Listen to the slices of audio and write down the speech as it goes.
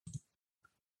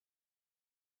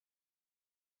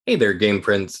Hey there, game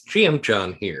friends. GM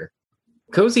John here.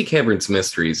 Cozy Caverns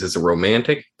Mysteries is a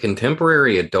romantic,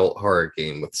 contemporary adult horror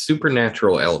game with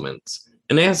supernatural elements,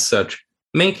 and as such,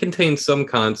 may contain some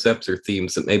concepts or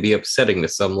themes that may be upsetting to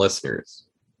some listeners.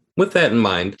 With that in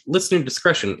mind, listener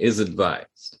discretion is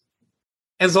advised.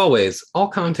 As always, all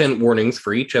content warnings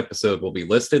for each episode will be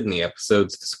listed in the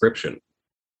episode's description.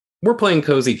 We're playing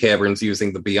Cozy Caverns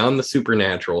using the Beyond the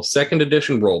Supernatural 2nd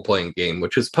edition role-playing game,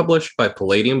 which is published by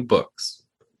Palladium Books.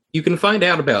 You can find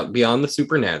out about Beyond the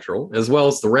Supernatural, as well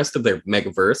as the rest of their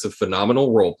megaverse of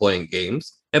phenomenal role-playing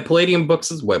games, at Palladium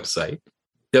Books' website,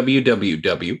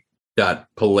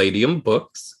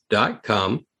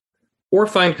 www.palladiumbooks.com, or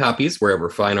find copies wherever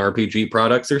fine RPG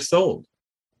products are sold.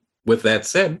 With that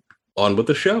said, on with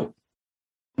the show.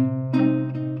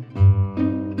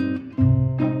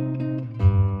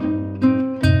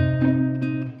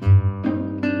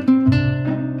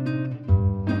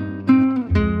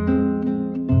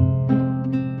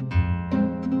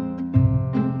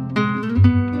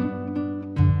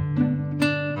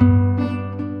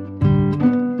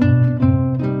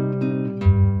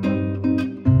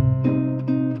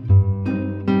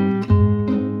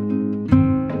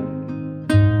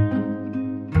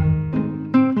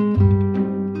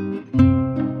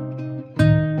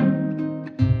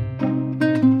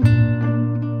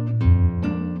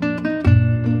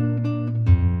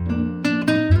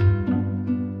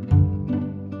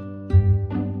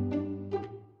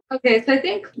 Okay, so I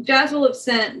think Jazz will have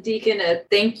sent Deacon a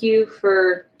thank you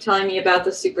for telling me about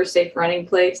the super safe running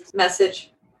place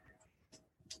message.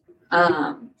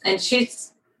 And I'm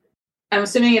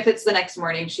assuming if it's the next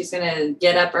morning, she's going to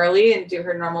get up early and do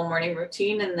her normal morning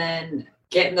routine and then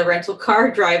get in the rental car,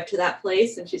 drive to that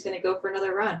place, and she's going to go for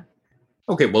another run.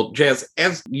 Okay, well, Jazz,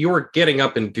 as you're getting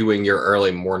up and doing your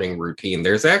early morning routine,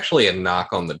 there's actually a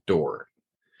knock on the door.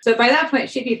 So by that point,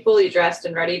 she'd be fully dressed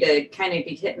and ready to kind of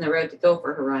be hitting the road to go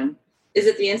for her run. Is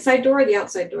it the inside door or the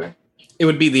outside door? It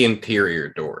would be the interior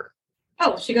door.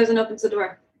 Oh, she goes and opens the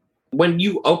door. When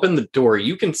you open the door,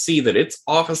 you can see that it's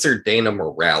Officer Dana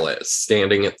Morales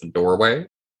standing at the doorway.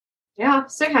 Yeah,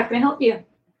 officer, how can I help you?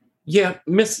 Yeah,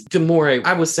 Miss DeMore,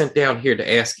 I was sent down here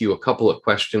to ask you a couple of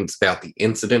questions about the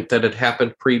incident that had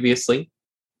happened previously.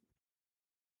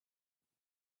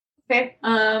 Okay,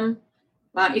 why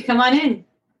don't you come on in?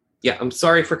 Yeah, I'm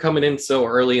sorry for coming in so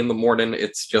early in the morning.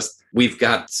 It's just, we've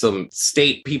got some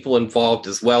state people involved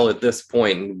as well at this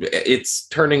point. It's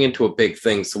turning into a big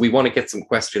thing, so we want to get some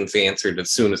questions answered as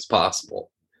soon as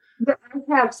possible. The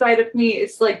ICAB side of me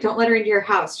is like, don't let her into your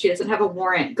house. She doesn't have a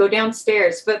warrant. Go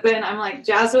downstairs. But then I'm like,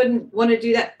 Jazz wouldn't want to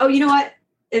do that. Oh, you know what?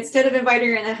 Instead of inviting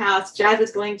her in the house, Jazz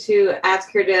is going to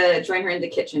ask her to join her in the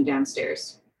kitchen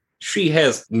downstairs. She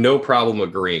has no problem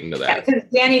agreeing to that. Yeah, because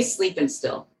Danny's sleeping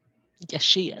still. Yes,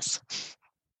 she is.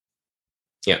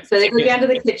 Yeah. So they go down to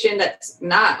the kitchen that's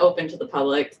not open to the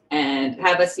public and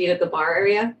have a seat at the bar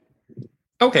area.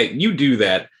 Okay, you do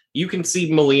that. You can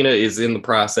see Melina is in the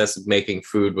process of making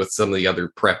food with some of the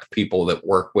other prep people that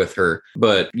work with her,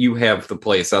 but you have the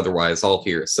place otherwise all to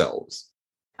yourselves.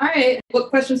 All right. What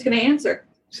questions can I answer?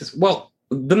 She says, well,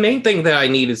 the main thing that I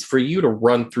need is for you to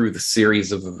run through the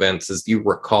series of events as you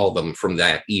recall them from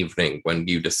that evening when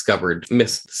you discovered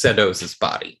Miss Sedos's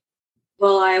body.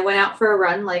 Well, I went out for a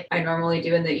run like I normally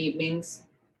do in the evenings.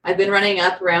 I've been running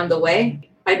up around the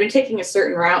way. I'd been taking a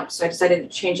certain route, so I decided to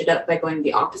change it up by going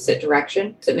the opposite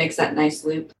direction, so it makes that nice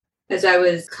loop. As I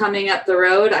was coming up the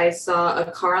road, I saw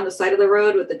a car on the side of the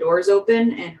road with the doors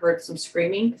open and heard some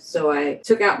screaming. So I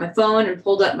took out my phone and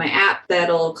pulled up my app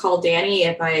that'll call Danny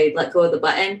if I let go of the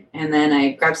button. And then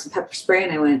I grabbed some pepper spray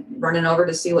and I went running over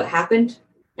to see what happened.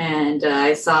 And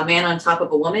I saw a man on top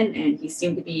of a woman and he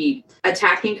seemed to be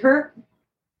attacking her.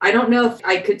 I don't know if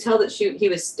I could tell that he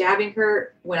was stabbing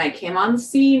her when I came on the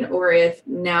scene, or if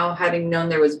now having known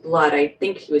there was blood, I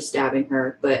think he was stabbing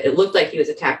her, but it looked like he was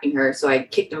attacking her, so I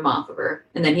kicked him off of her.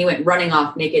 And then he went running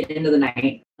off naked into the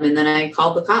night, and then I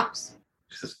called the cops.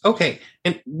 She says, okay,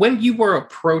 and when you were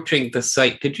approaching the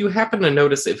site, did you happen to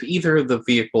notice if either of the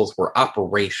vehicles were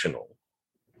operational?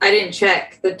 I didn't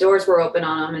check. The doors were open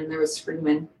on them, and there was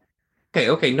screaming.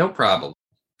 Okay, no problem.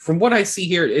 From what I see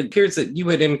here, it appears that you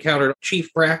had encountered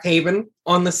Chief Brackhaven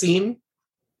on the scene.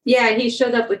 Yeah, he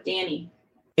showed up with Danny.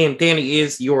 And Danny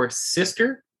is your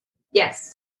sister?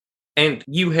 Yes. And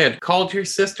you had called your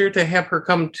sister to have her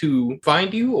come to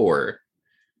find you, or?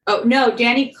 Oh, no,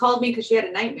 Danny called me because she had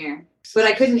a nightmare. But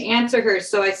I couldn't answer her,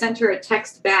 so I sent her a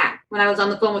text back when I was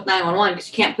on the phone with 911, because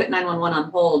you can't put 911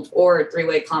 on hold or a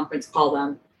three-way conference call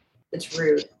them. It's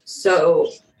rude.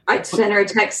 So I sent her a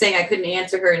text saying I couldn't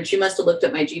answer her, and she must have looked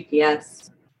at my GPS.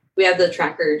 We have the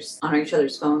trackers on each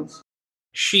other's phones.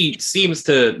 She seems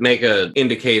to make an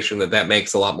indication that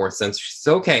makes a lot more sense. She's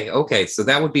okay. So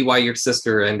that would be why your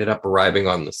sister ended up arriving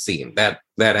on the scene. That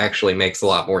actually makes a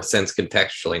lot more sense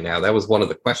contextually now. That was one of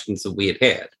the questions that we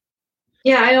had.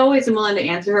 Yeah, I always am willing to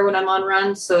answer her when I'm on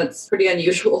runs, so it's pretty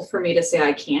unusual for me to say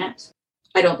I can't.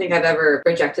 I don't think I've ever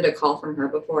rejected a call from her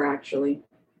before, actually.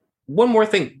 One more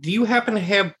thing. Do you happen to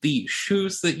have the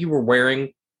shoes that you were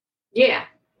wearing? Yeah.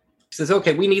 She says,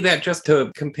 okay, we need that just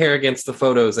to compare against the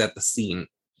photos at the scene.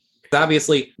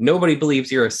 Obviously, nobody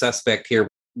believes you're a suspect here.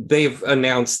 They've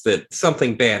announced that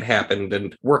something bad happened,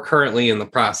 and we're currently in the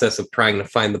process of trying to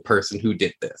find the person who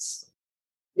did this.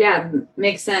 Yeah,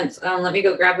 makes sense. Let me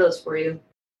go grab those for you.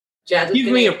 Jazz,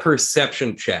 give me a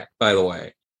perception check, by the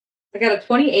way. I got a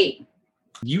 28.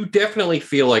 You definitely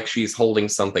feel like she's holding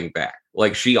something back.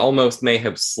 Like she almost may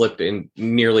have slipped and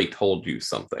nearly told you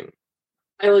something.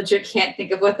 I legit can't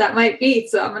think of what that might be,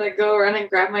 so I'm going to go run and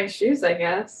grab my shoes, I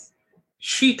guess.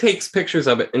 She takes pictures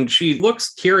of it, and she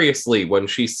looks curiously when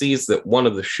she sees that one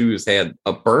of the shoes had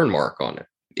a burn mark on it.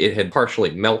 It had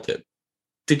partially melted.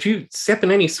 Did you step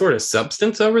in any sort of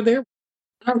substance over there?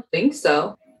 I don't think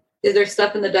so. Is there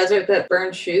stuff in the desert that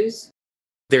burns shoes?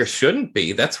 There shouldn't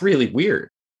be. That's really weird.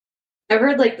 I've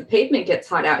heard like the pavement gets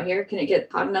hot out here. Can it get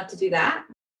hot enough to do that?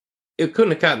 It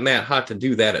couldn't have gotten that hot to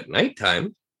do that at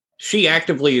nighttime. She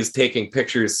actively is taking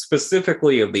pictures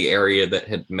specifically of the area that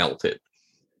had melted.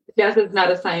 Jess is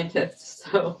not a scientist,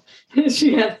 so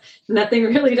she has nothing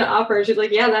really to offer. She's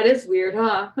like, yeah, that is weird,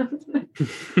 huh?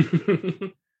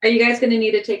 Are you guys going to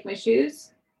need to take my shoes?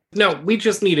 No, we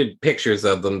just needed pictures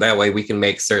of them. That way we can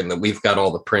make certain that we've got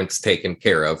all the prints taken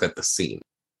care of at the scene.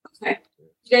 Okay.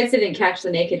 You guys didn't catch the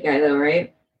naked guy, though,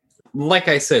 right? Like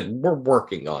I said, we're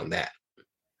working on that. If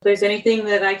there's anything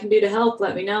that I can do to help,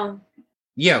 let me know.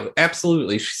 Yeah,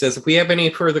 absolutely. She says, if we have any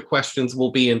further questions,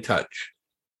 we'll be in touch.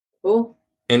 Cool.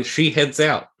 And she heads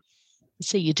out.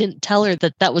 So you didn't tell her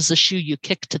that that was the shoe you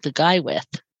kicked the guy with.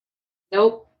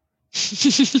 Nope.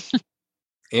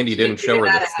 And you didn't show her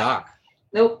the stock.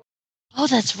 Nope. Oh,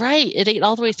 that's right. It ate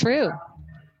all the way through.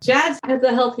 Jazz has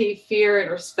a healthy fear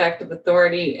and respect of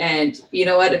authority. And you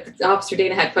know what? If Officer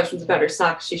Dana had questions about her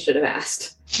socks, she should have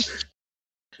asked.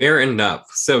 Fair enough.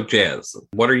 So, Jazz,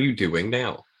 what are you doing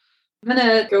now? I'm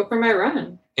going to go for my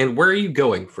run. And where are you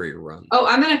going for your run? Oh,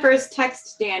 I'm going to first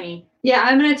text Danny. Yeah,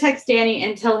 I'm going to text Danny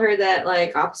and tell her that,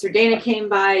 like, Officer Dana came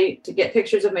by to get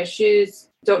pictures of my shoes.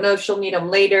 Don't know if she'll need them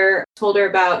later. Told her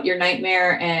about your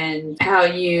nightmare and how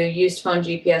you used phone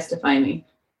GPS to find me.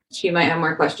 She might have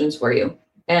more questions for you.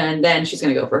 And then she's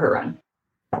going to go for her run.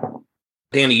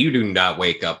 Danny, you do not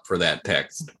wake up for that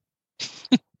text.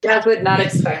 Jazz would not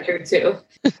expect her to.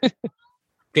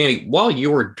 Danny, while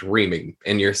you're dreaming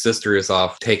and your sister is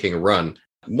off taking a run,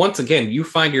 once again, you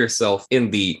find yourself in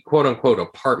the quote-unquote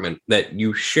apartment that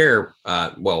you share,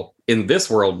 in this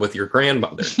world with your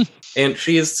grandmother. And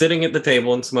she is sitting at the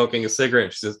table and smoking a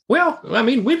cigarette. She says, well, I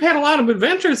mean, we've had a lot of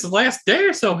adventures the last day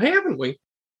or so, haven't we?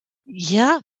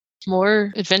 Yeah,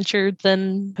 more adventure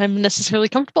than I'm necessarily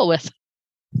comfortable with.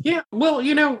 Yeah, well,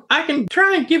 I can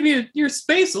try and give you your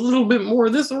space a little bit more.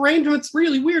 This arrangement's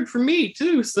really weird for me,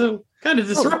 too, so kind of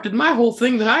disrupted my whole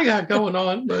thing that I got going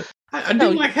on, but I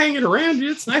do like hanging around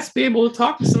you. It's nice to be able to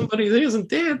talk to somebody that isn't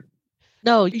dead.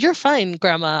 No, you're fine,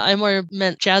 Grandma. I more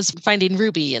meant Jazz finding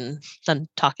Ruby and then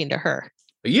talking to her.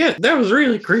 Yeah, that was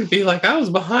really creepy. Like, I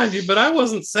was behind you, but I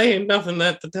wasn't saying nothing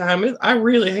at the time. I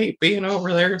really hate being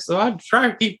over there, so I try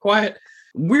to keep quiet.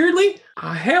 Weirdly,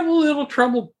 I have a little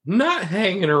trouble not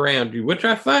hanging around you, which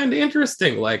I find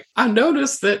interesting. Like, I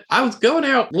noticed that I was going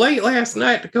out late last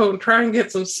night to go and try and get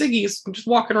some ciggies, just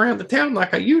walking around the town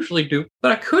like I usually do,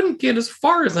 but I couldn't get as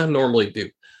far as I normally do.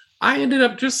 I ended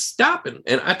up just stopping,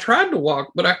 and I tried to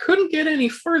walk, but I couldn't get any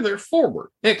further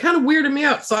forward. And it kind of weirded me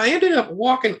out, so I ended up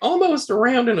walking almost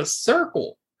around in a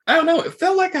circle. I don't know, it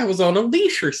felt like I was on a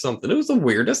leash or something. It was the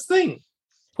weirdest thing.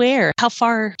 Where? How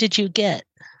far did you get?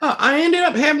 I ended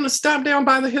up having to stop down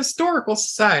by the Historical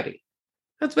Society.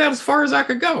 That's about as far as I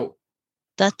could go.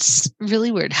 That's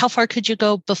really weird. How far could you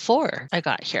go before I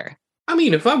got here? I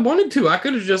mean, if I wanted to, I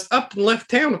could have just upped and left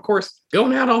town. Of course,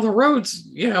 going out on the roads,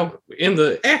 in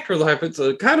the afterlife, it's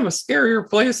a kind of a scarier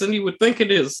place than you would think it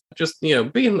is. Just,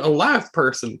 being a live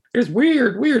person. There's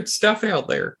weird stuff out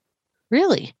there.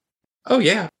 Really? Oh,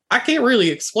 yeah. I can't really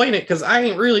explain it because I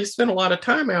ain't really spent a lot of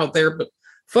time out there, but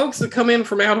folks that come in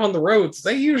from out on the roads,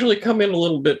 they usually come in a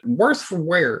little bit worse for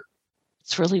wear.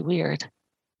 It's really weird. The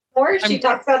more she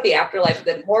talks about the afterlife,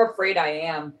 the more afraid I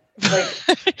am. Like,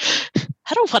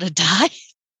 I don't want to die.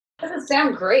 Doesn't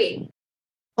sound great.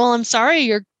 Well, I'm sorry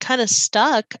you're kind of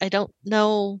stuck. I don't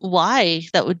know why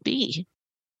that would be.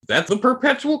 That's the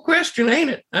perpetual question, ain't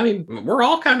it? I mean, we're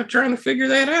all kind of trying to figure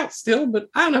that out still, but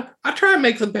I don't know. I try and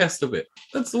make the best of it.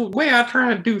 That's the way I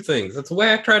try and do things. That's the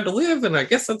way I tried to live, and I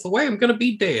guess that's the way I'm going to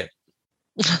be dead.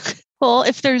 Well,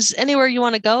 if there's anywhere you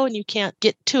want to go and you can't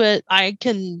get to it, I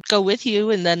can go with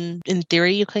you, and then in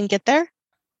theory you can get there.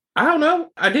 I don't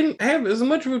know. I didn't have as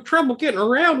much of a trouble getting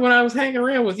around when I was hanging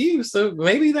around with you, so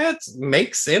maybe that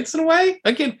makes sense in a way.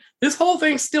 Again, this whole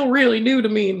thing's still really new to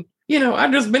me, and, you know,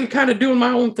 I've just been kind of doing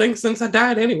my own thing since I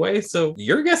died anyway, so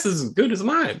your guess is as good as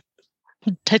mine.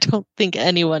 I don't think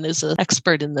anyone is an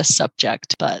expert in this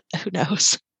subject, but who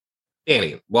knows?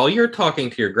 Danny, while you're talking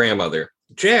to your grandmother,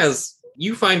 Jazz,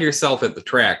 you find yourself at the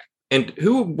track, and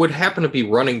who would happen to be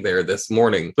running there this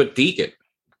morning but Deacon?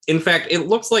 In fact, it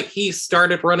looks like he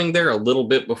started running there a little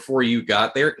bit before you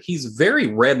got there. He's very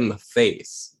red in the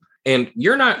face, and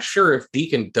you're not sure if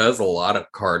Deacon does a lot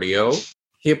of cardio.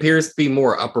 He appears to be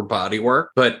more upper body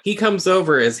work, but he comes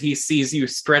over as he sees you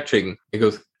stretching. He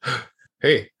goes,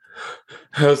 "Hey,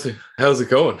 how's it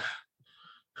going?"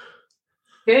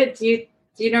 Good. Do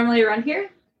you normally run here?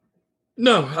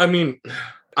 No, I mean,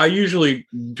 I usually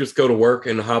just go to work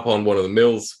and hop on one of the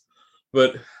mills,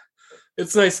 but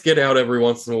it's nice to get out every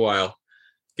once in a while,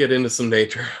 get into some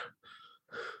nature.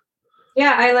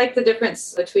 Yeah, I like the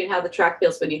difference between how the track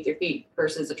feels beneath your feet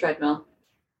versus a treadmill.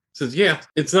 Says, yeah,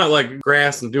 it's not like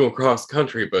grass and doing cross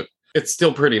country, but it's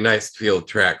still pretty nice to feel the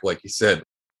track, like you said.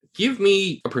 Give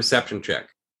me a perception check.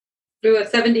 Do a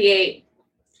 78.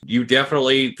 You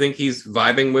definitely think he's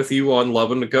vibing with you on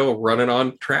loving to go running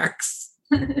on tracks?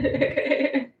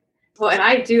 Well, and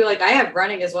I do, I have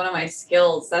running as one of my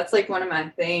skills. That's one of my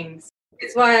things.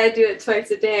 It's why I do it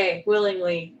twice a day,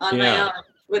 willingly, on my own,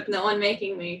 with no one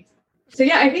making me. So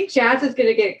yeah, I think Jazz is going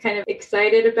to get kind of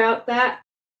excited about that.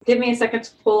 Give me a second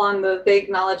to pull on the vague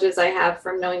knowledges I have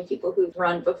from knowing people who've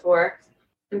run before.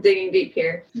 I'm digging deep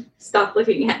here. Stop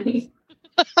looking at me.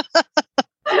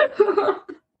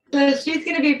 So she's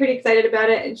going to be pretty excited about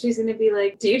it, and she's going to be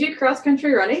like, "Do you do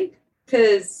cross-country running?"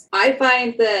 Because I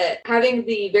find that having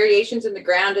the variations in the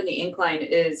ground and the incline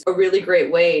is a really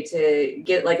great way to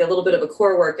get a little bit of a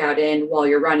core workout in while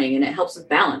you're running, and it helps with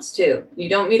balance too. You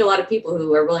don't meet a lot of people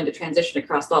who are willing to transition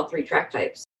across all three track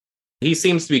types. He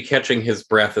seems to be catching his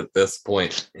breath at this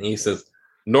point, and he says,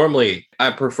 "Normally,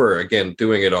 I prefer, again,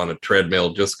 doing it on a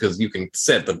treadmill just because you can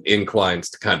set the inclines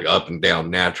to kind of up and down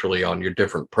naturally on your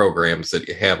different programs that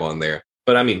you have on there.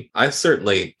 But I mean, I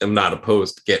certainly am not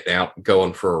opposed to getting out and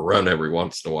going for a run every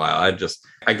once in a while.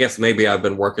 I guess maybe I've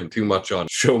been working too much on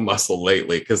show muscle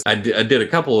lately because I did a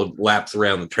couple of laps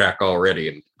around the track already,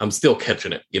 and I'm still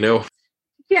catching it, you know?"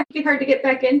 Yeah, it'd be hard to get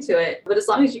back into it. But as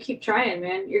long as you keep trying,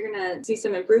 man, you're going to see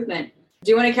some improvement.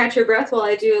 Do you want to catch your breath while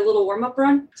I do a little warm-up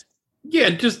run?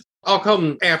 Yeah, I'll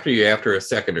come after you after a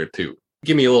second or two.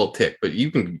 Give me a little tick, but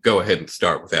you can go ahead and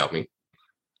start without me.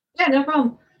 Yeah, no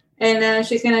problem. And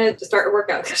she's going to start her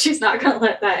workout because she's not going to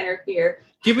let that interfere.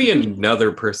 Give me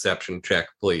another perception check,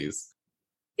 please.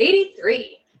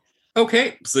 83.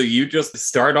 Okay, so you just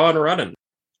start on running.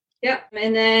 Yep.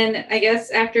 And then I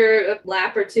guess after a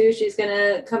lap or two, she's going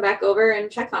to come back over and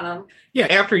check on him. Yeah,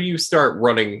 after you start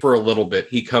running for a little bit,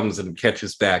 he comes and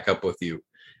catches back up with you.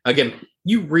 Again,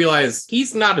 you realize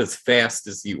he's not as fast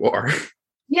as you are.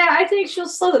 Yeah, I think she'll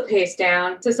slow the pace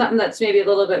down to something that's maybe a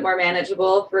little bit more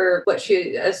manageable for what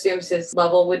she assumes his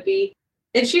level would be.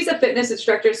 And she's a fitness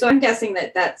instructor, so I'm guessing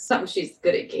that that's something she's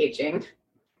good at gauging.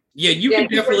 Yeah, you can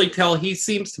definitely tell he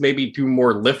seems to maybe do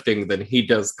more lifting than he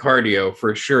does cardio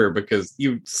for sure, because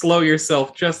you slow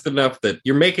yourself just enough that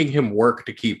you're making him work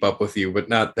to keep up with you, but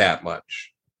not that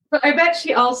much. But I bet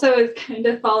she also is kind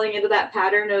of falling into that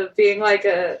pattern of being like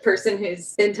a person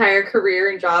whose entire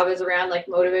career and job is around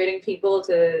motivating people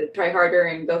to try harder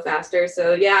and go faster.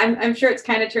 So yeah, I'm sure it's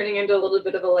kind of turning into a little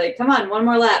bit of a come on, one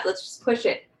more lap, let's just push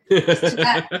it.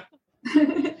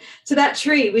 To that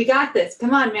tree, we got this,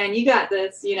 come on man, you got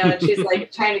this, and she's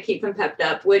trying to keep him pepped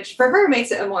up, which for her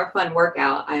makes it a more fun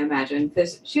workout, I imagine,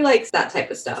 because she likes that type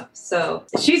of stuff. So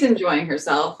she's enjoying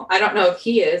herself. I don't know if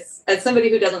he is. As somebody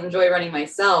who doesn't enjoy running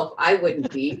myself, I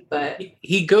wouldn't be, but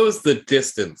he goes the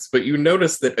distance, but you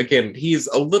notice that again he's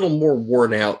a little more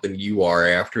worn out than you are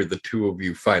after the two of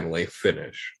you finally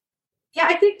finish. Yeah,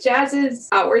 I think Jazz is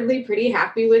outwardly pretty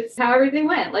happy with how everything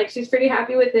went. She's pretty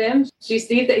happy with him. She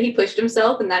sees that he pushed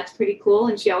himself, and that's pretty cool.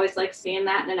 And she always likes seeing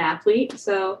that in an athlete.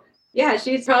 So, yeah,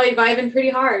 she's probably vibing pretty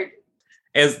hard.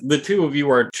 As the two of you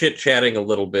are chit-chatting a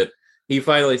little bit, he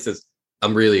finally says,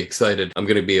 "I'm really excited. I'm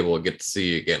going to be able to get to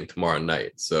see you again tomorrow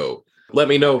night. So let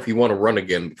me know if you want to run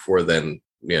again before then."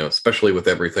 especially with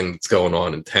everything that's going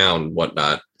on in town and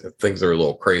whatnot. Things are a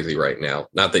little crazy right now.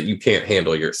 Not that you can't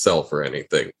handle yourself or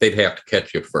anything. They'd have to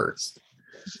catch you first.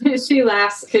 She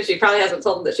laughs because she probably hasn't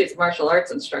told them that she's a martial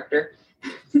arts instructor.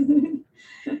 And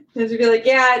she'd be like,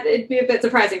 yeah, it'd be a bit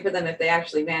surprising for them if they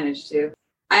actually managed to.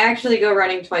 I actually go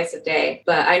running twice a day,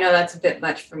 but I know that's a bit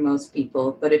much for most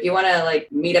people. But if you want to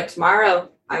meet up tomorrow,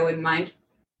 I wouldn't mind.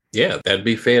 Yeah, that'd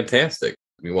be fantastic.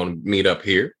 You want to meet up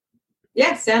here?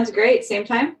 Yeah, sounds great. Same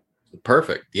time?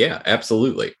 Perfect. Yeah,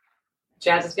 absolutely.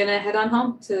 Jazz is going to head on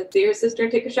home to see her sister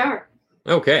and take a shower.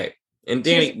 Okay. And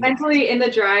Danny... She's mentally in the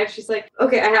drive. She's like,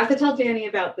 okay, I have to tell Danny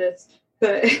about this,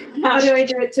 but how do I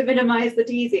do it to minimize the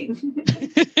teasing?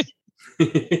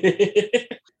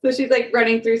 So she's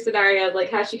running through scenarios,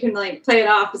 how she can play it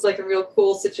off as a real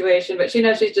cool situation, but she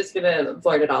knows she's just going to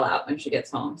blurt it all out when she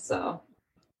gets home, so...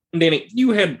 Danny,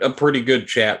 you had a pretty good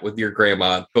chat with your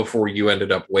grandma before you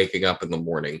ended up waking up in the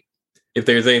morning. If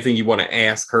there's anything you want to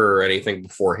ask her or anything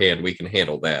beforehand, we can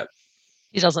handle that.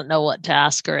 He doesn't know what to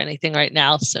ask or anything right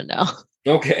now, so no.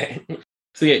 Okay.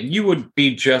 So yeah, you would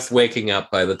be just waking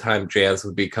up by the time Jazz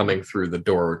would be coming through the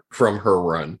door from her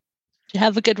run. Did you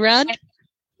have a good run?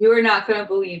 You are not going to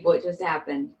believe what just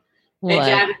happened. What? And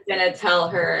Jazz is going to tell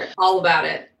her all about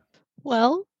it.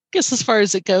 Well, guess as far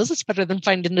as it goes, it's better than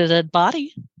finding a dead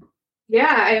body.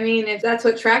 Yeah, I mean, if that's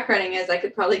what track running is, I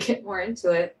could probably get more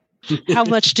into it. How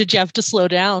much did you have to slow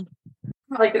down?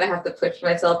 Probably going to have to push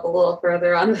myself a little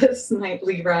further on this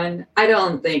nightly run. I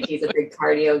don't think he's a big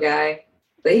cardio guy,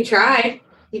 but he tried.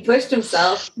 He pushed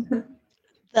himself.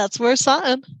 That's worth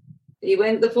something. He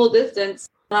went the full distance.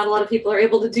 Not a lot of people are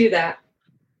able to do that.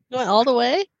 You went all the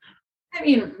way? I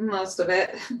mean, most of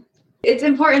it. It's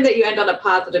important that you end on a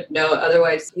positive note.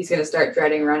 Otherwise, he's going to start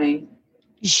dreading running.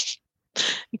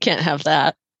 You can't have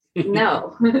that.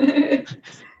 No.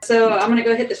 So I'm going to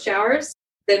go hit the showers.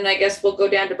 Then I guess we'll go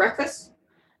down to breakfast.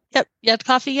 Yep. You had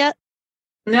coffee yet?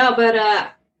 No, but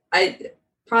I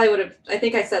probably would have. I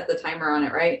think I set the timer on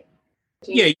it, right?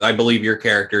 Yeah, I believe your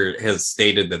character has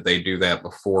stated that they do that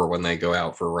before when they go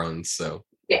out for runs. So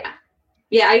yeah.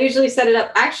 Yeah, I usually set it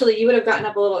up. Actually, you would have gotten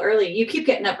up a little early. You keep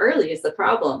getting up early is the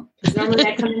problem. Normally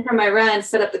I come in from my run,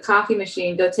 set up the coffee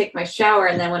machine, go take my shower,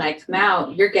 and then when I come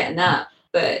out, you're getting up.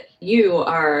 But you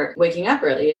are waking up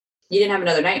early. You didn't have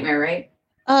another nightmare, right?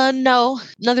 No.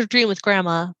 Another dream with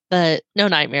Grandma, but no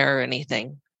nightmare or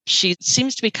anything. She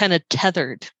seems to be kind of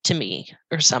tethered to me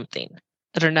or something.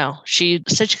 I don't know. She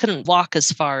said she couldn't walk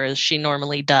as far as she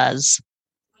normally does.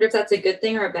 I wonder if that's a good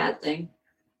thing or a bad thing.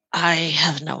 I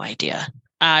have no idea.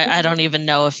 I don't even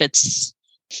know if it's...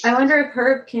 I wonder if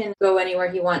Herb can go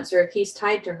anywhere he wants or if he's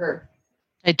tied to her.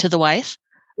 Tied to the wife?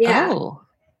 Yeah. Oh.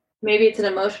 Maybe it's an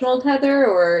emotional tether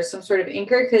or some sort of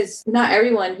anchor because not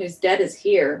everyone who's dead is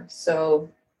here.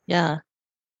 So yeah,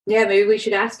 maybe we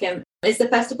should ask him. Is the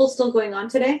festival still going on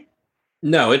today?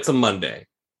 No, it's a Monday.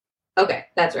 Okay,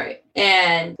 that's right.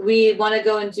 And we want to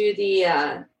go and do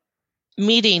the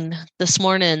meeting this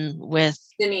morning with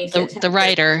Denise, the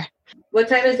writer. What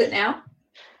time is it now?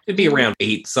 It'd be around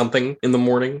 8 something in the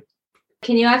morning.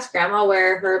 Can you ask Grandma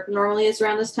where Herb normally is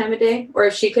around this time of day? Or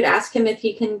if she could ask him if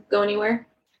he can go anywhere?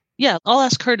 Yeah, I'll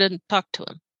ask her to talk to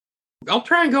him. I'll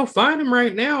try and go find him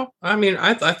right now. I mean,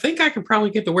 I think I can probably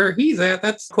get to where he's at.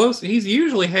 That's close. He's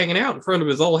usually hanging out in front of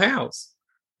his old house.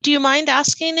 Do you mind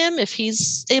asking him if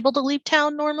he's able to leave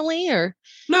town normally, or?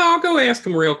 No, I'll go ask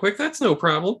him real quick. That's no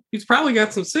problem. He's probably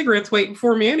got some cigarettes waiting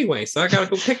for me anyway, so I gotta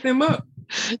go pick them up.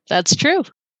 That's true.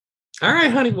 All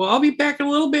right, honey. Well, I'll be back in a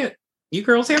little bit. You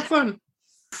girls have fun.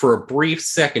 For a brief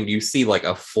second, you see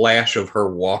a flash of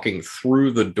her walking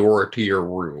through the door to your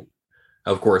room.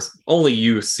 Of course, only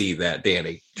you see that,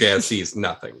 Danny. Jazz sees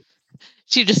nothing.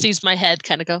 She just sees my head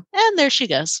kind of go, and there she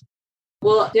goes.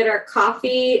 We'll get our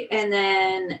coffee and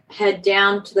then head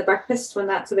down to the breakfast when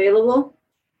that's available.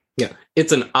 Yeah,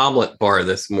 it's an omelet bar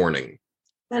this morning.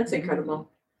 That's incredible.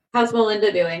 How's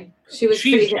Melinda doing? She's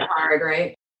pretty hit hard,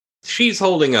 right? She's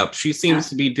holding up. She seems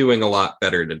to be doing a lot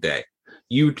better today.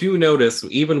 You do notice,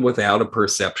 even without a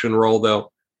perception roll,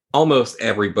 though, almost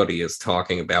everybody is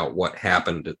talking about what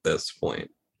happened at this point.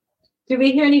 Do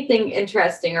we hear anything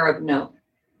interesting or of note?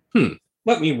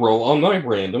 Let me roll on my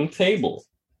random table.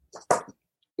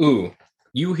 Ooh,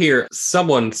 you hear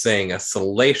someone saying a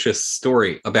salacious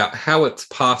story about how it's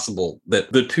possible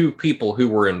that the two people who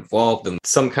were involved in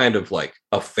some kind of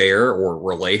affair or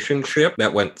relationship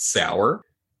that went sour,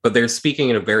 but they're speaking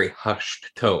in a very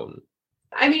hushed tone.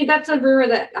 I mean, that's a rumor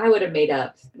that I would have made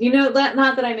up. Not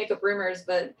that I make up rumors,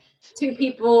 but two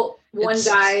people, one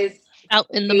dies, Out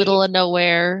in the middle of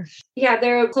nowhere. Yeah,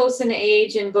 they're close in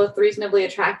age and both reasonably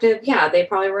attractive. Yeah, they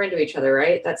probably were into each other,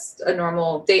 right? That's a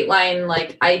normal Dateline,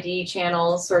 like ID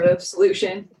channel sort of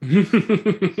solution.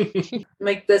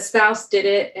 Like the spouse did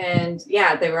it, and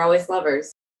yeah, they were always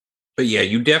lovers. But yeah,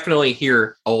 you definitely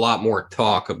hear a lot more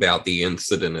talk about the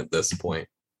incident at this point.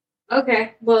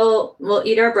 Okay, well, we'll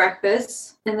eat our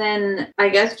breakfast and then I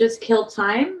guess just kill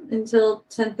time until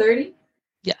 10:30.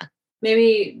 Yeah.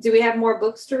 Maybe, do we have more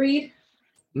books to read?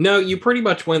 No, you pretty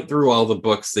much went through all the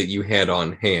books that you had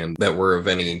on hand that were of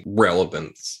any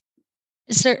relevance.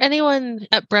 Is there anyone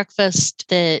at breakfast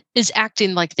that is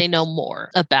acting like they know more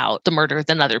about the murder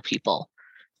than other people?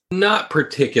 Not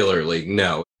particularly,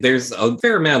 no. There's a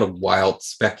fair amount of wild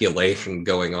speculation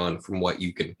going on from what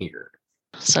you can hear.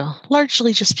 So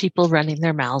largely just people running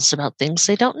their mouths about things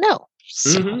they don't know.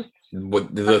 So.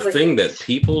 The thing that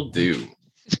people do.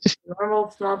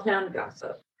 Normal small town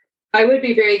gossip. I would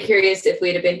be very curious if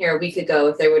we'd have been here a week ago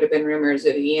if there would have been rumors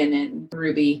of Ian and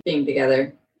Ruby being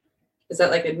together. Is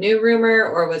that like a new rumor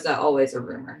or was that always a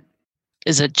rumor?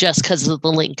 Is it just because of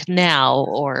the link now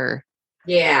or?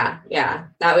 Yeah.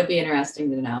 That would be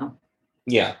interesting to know.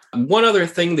 Yeah. One other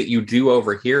thing that you do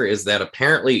over here is that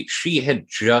apparently she had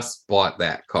just bought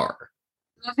that car.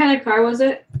 What kind of car was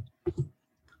it?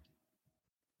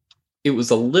 It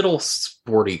was a little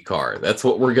sporty car. That's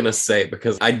what we're going to say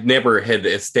because I never had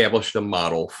established a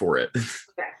model for it.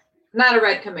 Okay. Not a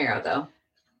red Camaro, though.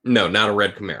 No, not a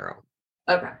red Camaro.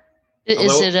 Okay.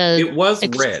 Is it a it was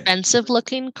expensive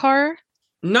looking car?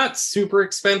 Not super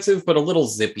expensive, but a little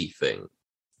zippy thing.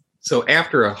 So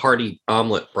after a hearty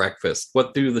omelet breakfast,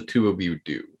 what do the two of you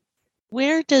do?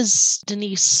 Where does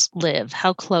Denise live?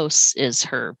 How close is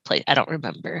her place? I don't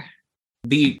remember.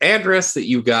 The address that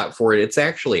you got for it, it's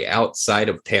actually outside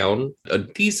of town, a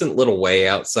decent little way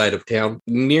outside of town,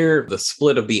 near the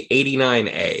split of the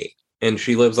 89A, and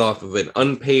she lives off of an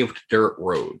unpaved dirt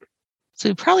road. So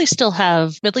we probably still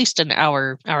have at least an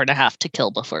hour and a half to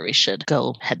kill before we should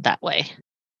go head that way.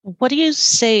 What do you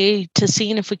say to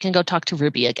seeing if we can go talk to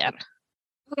Ruby again?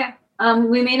 Okay.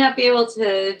 We may not be able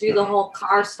to do the whole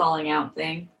car stalling out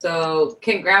thing. So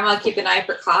can Grandma keep an eye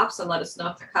for cops and let us know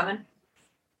if they're coming?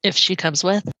 If she comes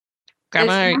with.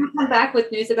 Grandma, Has Grandma come back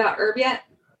with news about Herb yet?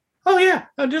 Oh, yeah.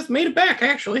 I just made it back,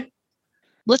 actually.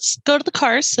 Let's go to the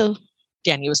cars. So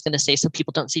Danny was going to say so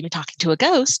people don't see me talking to a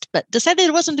ghost, but decided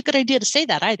it wasn't a good idea to say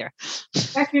that either.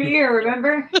 Back your ear,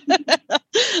 remember?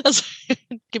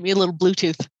 Give me a little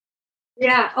Bluetooth.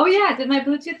 Yeah. Oh, yeah. Did my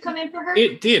Bluetooth come in for her?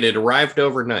 It did. It arrived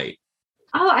overnight.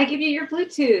 Oh, I give you your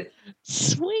Bluetooth.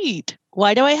 Sweet.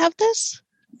 Why do I have this?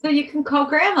 So you can call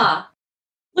Grandma.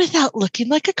 Without looking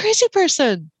like a crazy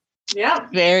person.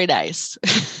 Yep. Very nice.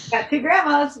 Got two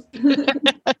grandmas.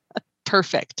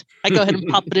 Perfect. I go ahead and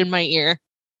pop it in my ear.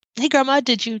 Hey, Grandma,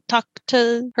 did you talk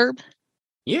to Herb?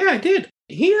 Yeah, I did.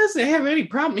 He doesn't have any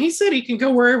problem. He said he can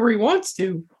go wherever he wants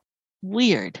to.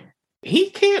 Weird. He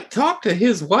can't talk to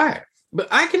his wife, but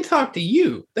I can talk to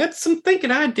you. That's some thinking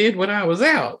I did when I was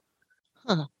out.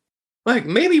 Huh. Like,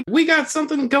 maybe we got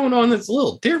something going on that's a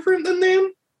little different than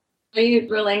them? Are you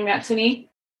relaying that to me?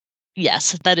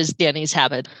 Yes, that is Danny's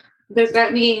habit. Does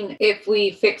that mean if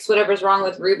we fix whatever's wrong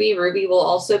with Ruby, Ruby will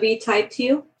also be tied to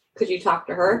you? Could you talk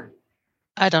to her?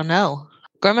 I don't know.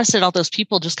 Grandma said all those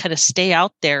people just kind of stay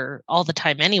out there all the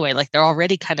time anyway, like they're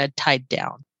already kind of tied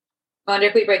down. I wonder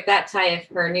if we break that tie, if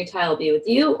her new tie will be with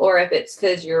you, or if it's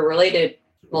because you're related.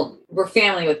 Well, we're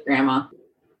family with Grandma.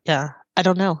 Yeah, I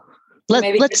don't know.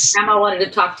 Maybe let's. Grandma wanted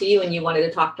to talk to you and you wanted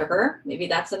to talk to her. Maybe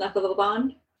that's enough of a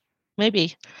bond.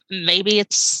 Maybe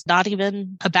it's not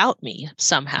even about me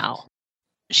somehow.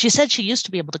 She said she used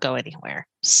to be able to go anywhere.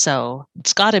 So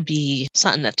it's got to be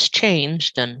something that's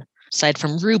changed. And aside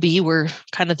from Ruby, we're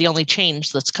kind of the only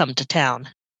change that's come to town.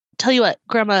 Tell you what,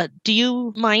 Grandma, do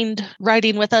you mind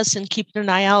riding with us and keeping an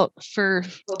eye out for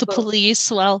the police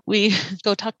while we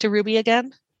go talk to Ruby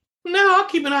again? No, I'll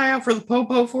keep an eye out for the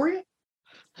popo for you.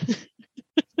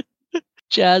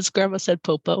 Jazz, Grandma said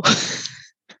popo.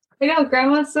 I know,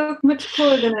 Grandma's so much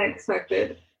cooler than I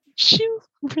expected. She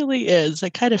really is. I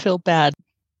kind of feel bad.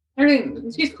 I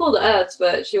mean, she's cool to us,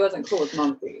 but she wasn't cool with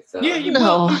Monkey. So Yeah, I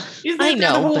know.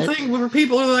 The whole thing where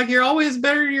people are like, you're always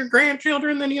better to your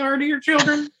grandchildren than you are to your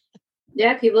children.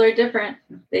 Yeah, people are different.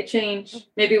 They change.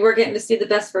 Maybe we're getting to see the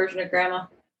best version of Grandma.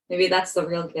 Maybe that's the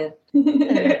real gift.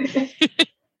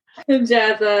 And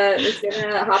Jazz is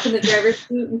gonna hop in the driver's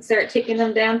seat and start taking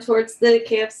them down towards the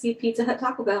KFC, Pizza Hut,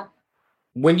 Taco Bell.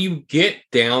 When you get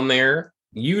down there,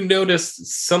 you notice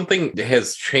something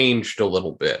has changed a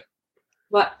little bit.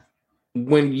 What?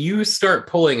 When you start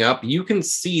pulling up, you can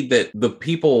see that the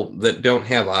people that don't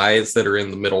have eyes that are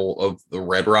in the middle of the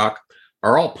Red Rock,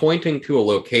 are all pointing to a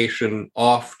location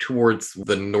off towards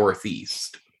the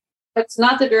northeast. That's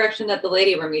not the direction that the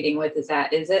lady we're meeting with is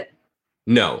at, is it?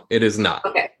 No, it is not.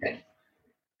 Okay, good.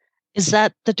 Is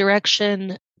that the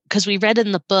direction? Because we read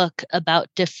in the book about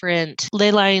different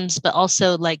ley lines, but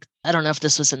also like, I don't know if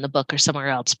this was in the book or somewhere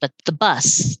else, but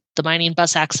the mining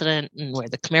bus accident and where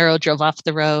the Camaro drove off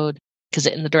the road, is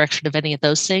it in the direction of any of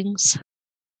those things?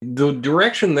 The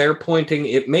direction they're pointing,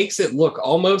 it makes it look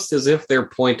almost as if they're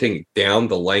pointing down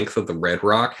the length of the Red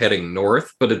Rock heading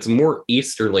north, but it's more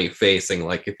easterly facing.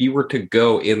 Like if you were to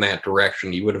go in that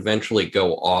direction, you would eventually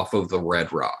go off of the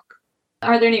Red Rock.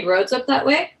 Are there any roads up that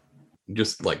way?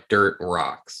 Just like dirt and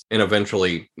rocks and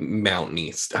eventually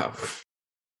mountainy stuff.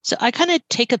 So I kind of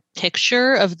take a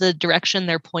picture of the direction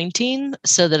they're pointing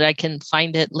so that I can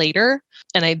find it later.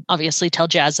 And I obviously tell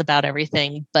Jazz about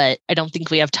everything, but I don't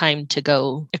think we have time to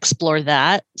go explore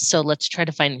that. So let's try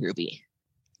to find Ruby.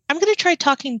 I'm going to try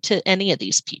talking to any of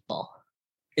these people.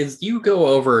 As you go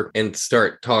over and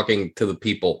start talking to the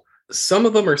people, some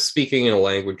of them are speaking in a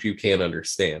language you can't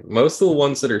understand. Most of the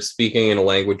ones that are speaking in a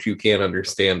language you can't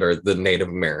understand are the Native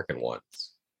American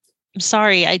ones. I'm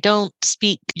sorry, I don't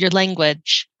speak your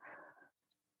language.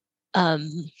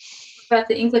 About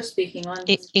the English-speaking ones.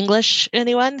 English,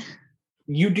 anyone?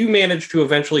 You do manage to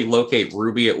eventually locate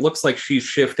Ruby. It looks like she's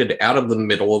shifted out of the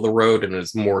middle of the road and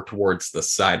is more towards the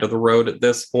side of the road at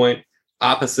this point,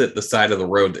 opposite the side of the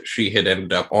road that she had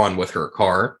ended up on with her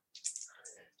car.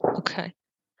 Okay.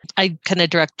 I kind of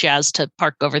direct Jazz to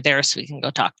park over there so we can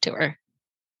go talk to her.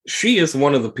 She is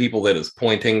one of the people that is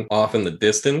pointing off in the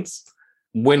distance.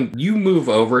 When you move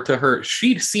over to her,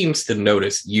 she seems to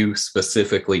notice you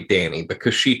specifically, Danny,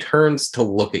 because she turns to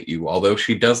look at you, although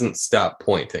she doesn't stop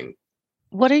pointing.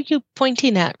 What are you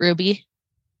pointing at, Ruby?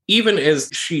 Even as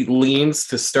she leans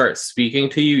to start speaking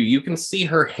to you, you can see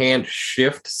her hand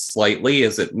shift slightly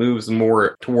as it moves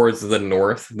more towards the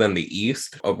north than the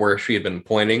east of where she had been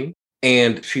pointing.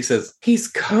 And she says, "He's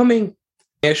coming."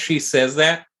 As she says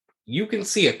that, you can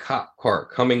see a cop car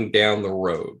coming down the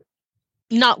road.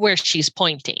 Not where she's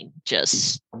pointing,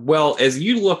 just... Well, as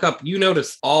you look up, you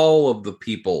notice all of the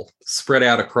people spread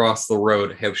out across the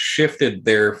road have shifted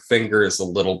their fingers a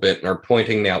little bit and are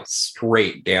pointing now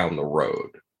straight down the road.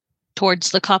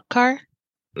 Towards the cop car?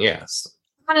 Yes.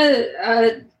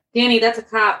 Danny, that's a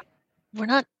cop. We're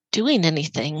not doing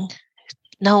anything.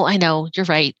 No, I know, you're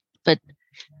right, but...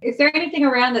 Is there anything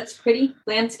around that's pretty,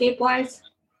 landscape-wise?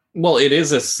 Well, it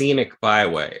is a scenic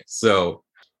byway, so...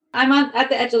 I'm at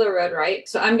the edge of the road, right?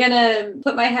 So I'm going to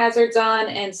put my hazards on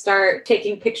and start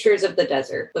taking pictures of the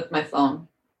desert with my phone.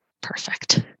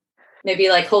 Perfect. Maybe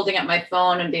like holding up my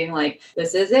phone and being like,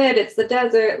 this is it. It's the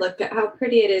desert. Look at how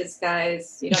pretty it is,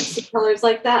 guys. You don't see colors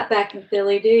like that back in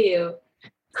Philly, do you?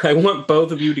 I want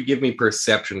both of you to give me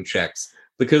perception checks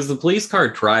because the police car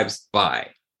drives by.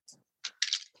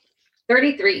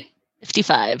 33.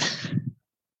 55.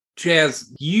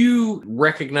 Jazz, you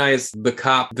recognize the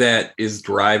cop that is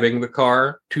driving the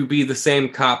car to be the same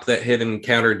cop that had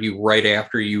encountered you right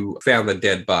after you found the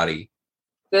dead body.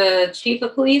 The chief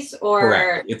of police or...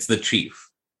 Correct. It's the chief.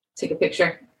 Take a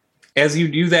picture. As you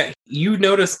do that, you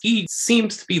notice he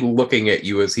seems to be looking at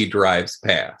you as he drives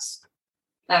past.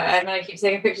 I'm going to keep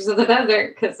taking pictures of the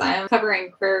desert because I'm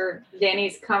covering for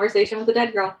Danny's conversation with the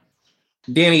dead girl.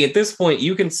 Danny, at this point,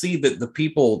 you can see that the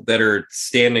people that are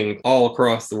standing all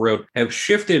across the road have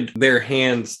shifted their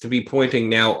hands to be pointing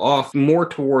now off more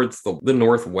towards the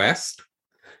northwest.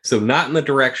 So not in the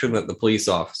direction that the police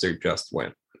officer just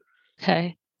went.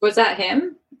 Okay. Was that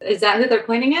him? Is that who they're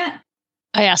pointing at?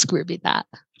 I ask Ruby that.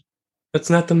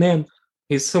 That's not the man.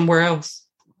 He's somewhere else.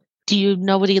 Do you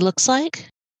know what he looks like?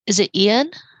 Is it Ian,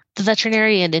 the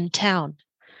veterinarian in town?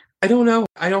 I don't know.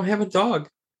 I don't have a dog.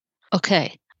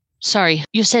 Okay. Sorry,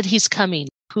 you said he's coming.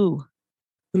 Who?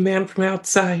 The man from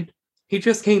outside. He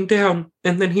just came down,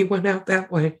 and then he went out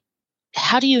that way.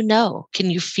 How do you know? Can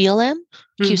you feel him?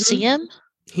 Can you see him?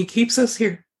 He keeps us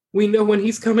here. We know when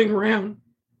he's coming around.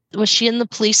 Was she in the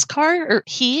police car, or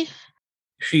he?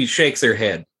 She shakes her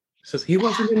head. Says he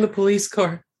wasn't in the police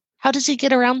car. How does he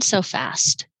get around so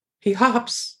fast? He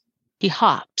hops. He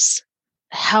hops.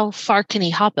 How far can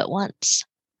he hop at once?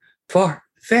 Far,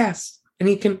 fast. And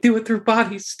he can do it through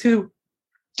bodies, too.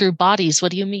 Through bodies?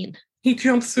 What do you mean? He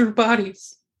jumps through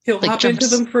bodies. He'll Like hop into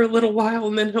them for a little while,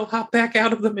 and then he'll hop back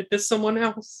out of them into someone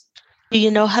else. Do you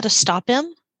know how to stop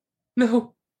him?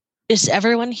 No. Is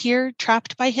everyone here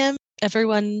trapped by him?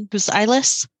 Everyone who's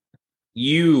eyeless?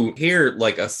 You hear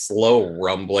like a slow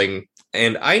rumbling,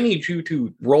 and I need you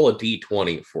to roll a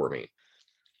d20 for me.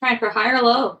 Trying for high or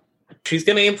low? She's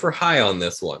going to aim for high on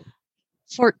this one.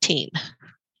 14.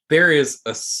 There is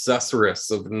a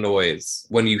susurrus of noise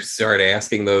when you start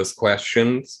asking those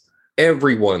questions.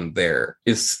 Everyone there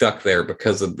is stuck there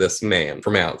because of this man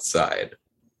from outside.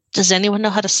 Does anyone know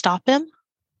how to stop him?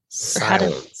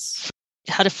 Silence.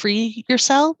 How to free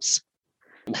yourselves?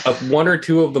 One or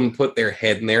two of them put their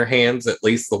head in their hands, at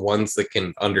least the ones that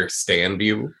can understand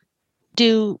you.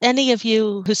 Do any of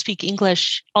you who speak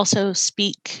English also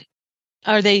speak,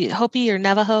 are they Hopi or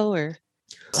Navajo or?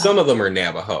 Some of them are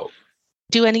Navajo.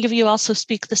 Do any of you also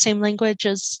speak the same language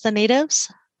as the natives?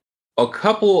 A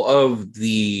couple of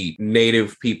the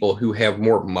native people who have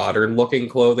more modern looking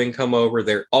clothing come over.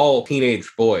 They're all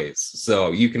teenage boys,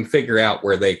 so you can figure out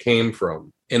where they came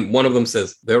from. And one of them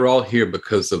says, they're all here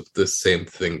because of the same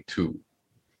thing too.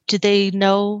 Do they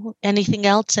know anything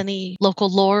else? Any local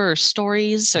lore or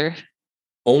stories or?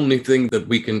 Only thing that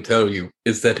we can tell you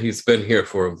is that he's been here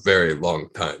for a very long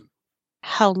time.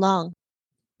 How long?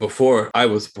 Before I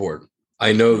was born.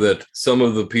 I know that some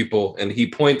of the people, and he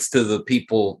points to the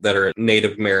people that are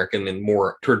Native American in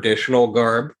more traditional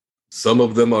garb, some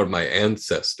of them are my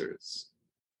ancestors.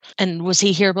 And was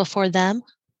he here before them?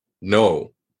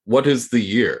 No. What is the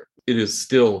year? It is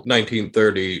still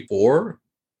 1934?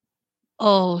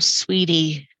 Oh,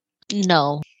 sweetie.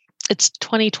 No, it's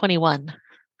 2021.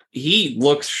 He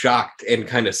looks shocked and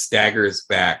kind of staggers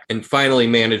back and finally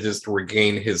manages to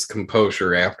regain his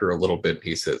composure after a little bit.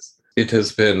 He says, it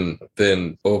has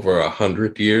been over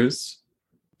 100 years.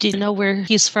 Do you know where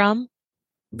he's from?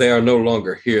 They are no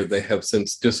longer here. They have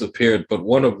since disappeared. But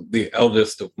one of the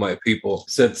eldest of my people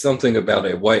said something about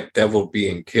a white devil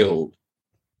being killed.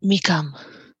 Mikam.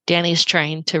 Danny's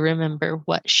trying to remember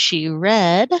what she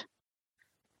read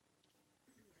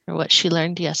or what she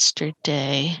learned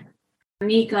yesterday.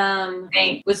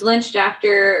 Mikam was lynched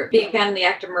after being found in the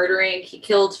act of murdering. He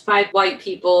killed 5 white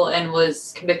people and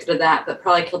was convicted of that, but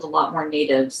probably killed a lot more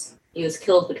natives. He was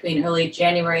killed between early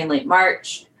January and late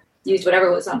March, used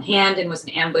whatever was on hand, and was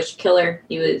an ambush killer.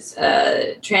 He was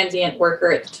a transient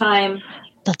worker at the time.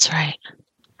 That's right.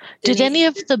 Did any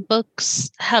of the books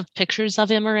have pictures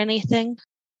of him or anything?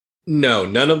 No,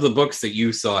 none of the books that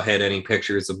you saw had any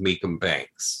pictures of Meekum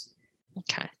Banks.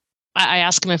 Okay. I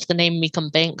asked him if the name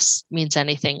Meekum Banks means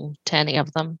anything to any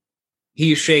of them.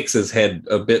 He shakes his head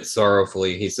a bit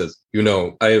sorrowfully. He says,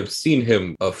 I have seen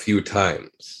him a few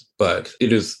times, but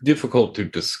it is difficult to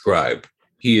describe.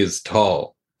 He is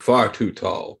tall, far too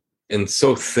tall, and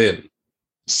so thin.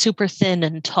 Super thin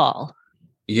and tall.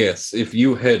 Yes, if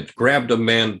you had grabbed a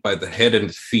man by the head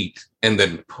and feet and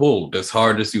then pulled as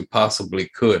hard as you possibly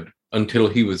could until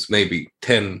he was maybe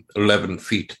 10, 11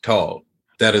 feet tall,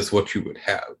 that is what you would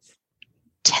have.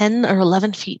 10 or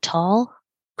 11 feet tall?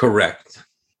 Correct.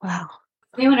 Wow.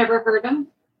 Anyone ever heard him?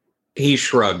 He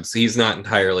shrugs. He's not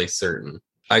entirely certain.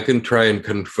 I can try and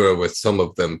confer with some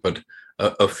of them, but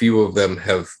a few of them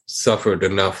have suffered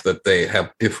enough that they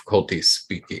have difficulty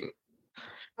speaking.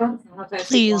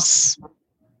 Please,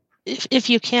 if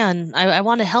you can, I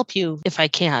want to help you if I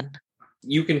can.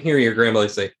 You can hear your grandmother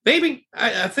say, baby,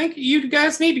 I think you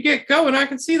guys need to get going. I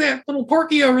can see that little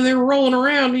porky over there rolling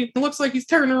around. It looks like he's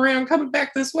turning around, coming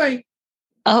back this way.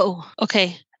 Oh,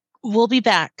 okay. We'll be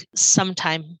back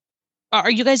sometime.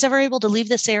 Are you guys ever able to leave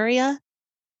this area?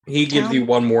 He gives you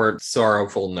one more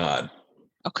sorrowful nod.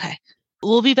 Okay.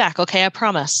 We'll be back, okay? I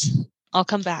promise. I'll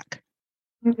come back.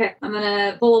 Okay, I'm going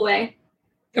to pull away.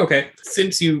 Okay.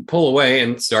 Since you pull away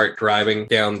and start driving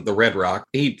down the Red Rock,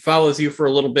 he follows you for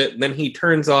a little bit, and then he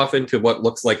turns off into what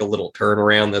looks like a little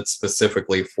turnaround that's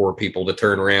specifically for people to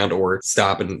turn around or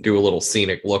stop and do a little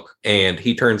scenic look, and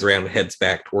he turns around and heads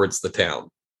back towards the town.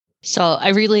 So I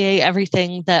relay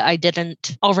everything that I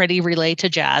didn't already relay to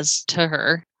Jazz to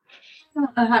her. I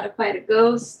don't know how to fight a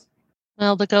ghost.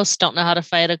 Well, the ghosts don't know how to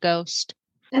fight a ghost.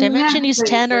 Did I mention he's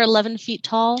 10 or 11 feet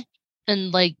tall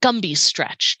and like Gumby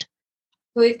stretched?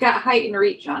 So he's got height and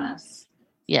reach on us.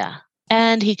 Yeah.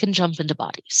 And he can jump into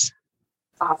bodies.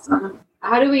 Awesome.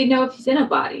 How do we know if he's in a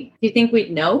body? Do you think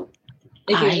we'd know?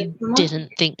 I didn't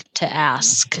think to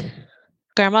ask.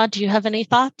 Grandma, do you have any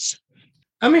thoughts?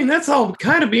 I mean, that's all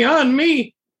kind of beyond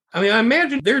me. I mean, I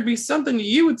imagine there'd be something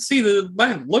you would see that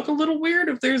might look a little weird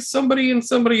if there's somebody in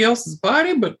somebody else's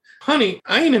body, but honey,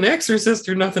 I ain't an exorcist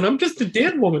or nothing. I'm just a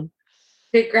dead woman.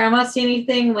 Did Grandma see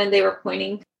anything when they were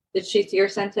pointing? Did she see or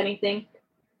sense anything?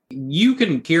 You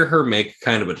can hear her make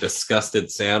kind of a disgusted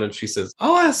sound, and she says,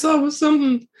 all I saw was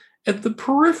something at the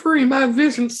periphery of my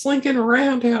vision slinking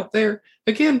around out there.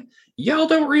 Again, y'all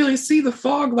don't really see the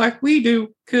fog like we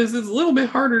do, because it's a little bit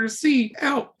harder to see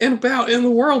out and about in the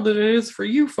world than it is for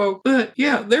you folk. But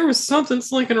yeah, there was something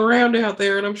slinking around out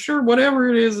there, and I'm sure whatever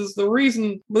it is the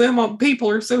reason them people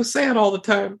are so sad all the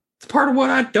time. It's part of what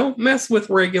I don't mess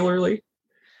with regularly.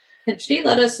 Can she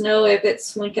let us know if it's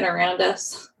slinking around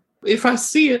us? If I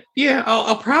see it, yeah,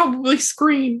 I'll probably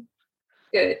scream.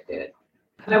 Good.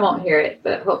 I won't hear it,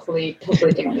 but hopefully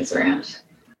Danny's around.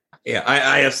 Yeah,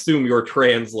 I assume you're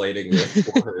translating this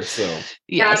for her, so.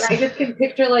 Yes. Yeah, I just can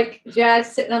picture like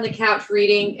Jazz sitting on the couch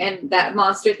reading and that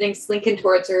monster thing slinking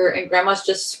towards her and Grandma's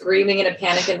just screaming in a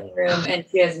panic in the room and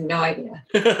she has no idea.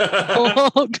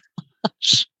 Oh,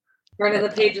 gosh. Turning the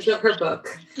pages of her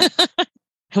book.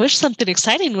 I wish something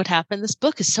exciting would happen. This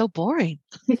book is so boring.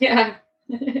 Yeah.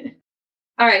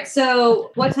 All right,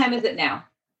 so what time is it now?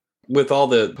 With all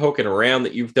the poking around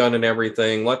that you've done and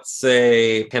everything, let's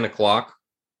say 10 o'clock.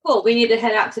 Cool, we need to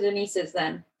head out to Denise's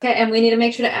then. Okay, and we need to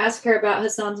make sure to ask her about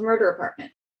Hassan's murder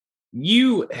apartment.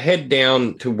 You head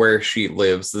down to where she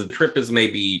lives. The trip is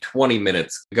maybe 20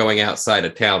 minutes going outside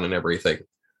of town and everything.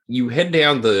 You head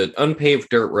down the unpaved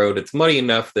dirt road. It's muddy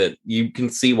enough that you can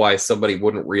see why somebody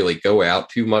wouldn't really go out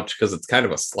too much because it's kind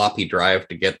of a sloppy drive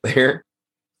to get there.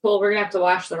 Cool, we're going to have to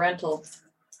wash the rental.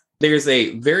 There's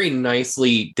a very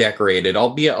nicely decorated,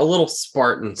 albeit a little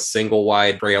Spartan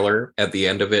single-wide trailer at the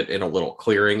end of it in a little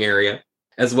clearing area,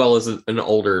 as well as an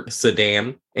older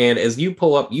sedan. And as you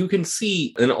pull up, you can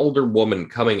see an older woman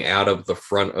coming out of the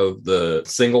front of the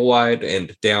single-wide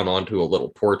and down onto a little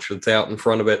porch that's out in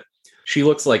front of it. She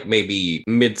looks like maybe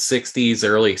mid-60s,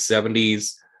 early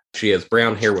 70s. She has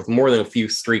brown hair with more than a few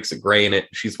streaks of gray in it.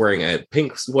 She's wearing a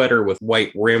pink sweater with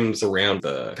white rims around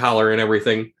the collar and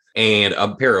everything, and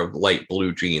a pair of light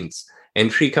blue jeans.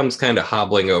 And she comes kind of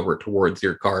hobbling over towards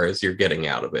your car as you're getting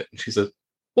out of it. And she says,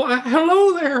 "Well,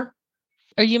 hello there.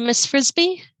 Are you Miss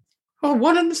Frisbee? Oh,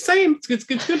 one and the same. It's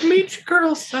good to meet you,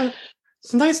 girls.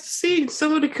 It's nice to see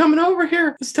somebody coming over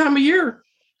here this time of year."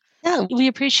 Yeah, we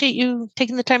appreciate you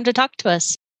taking the time to talk to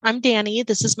us. I'm Danny.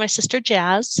 This is my sister,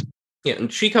 Jazz. Yeah,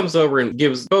 and she comes over and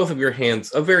gives both of your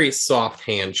hands a very soft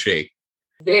handshake.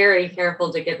 Very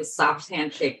careful to get the soft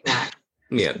handshake back.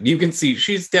 Yeah, you can see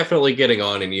she's definitely getting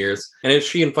on in years. And as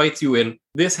she invites you in,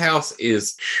 this house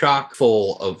is chock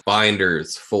full of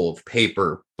binders, full of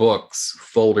paper, books,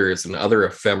 folders, and other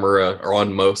ephemera are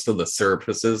on most of the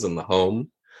surfaces in the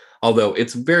home. Although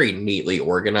it's very neatly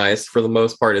organized for the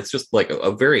most part. It's just like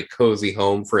a very cozy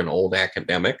home for an old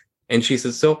academic. And she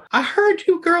says, "So I heard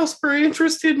you girls were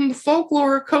interested in the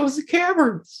folklore of Cozy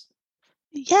Caverns."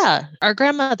 Yeah, our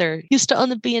grandmother used to own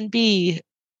the B&B.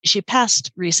 She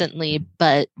passed recently,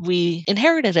 but we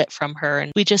inherited it from her.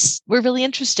 And we're really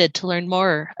interested to learn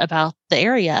more about the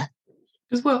area.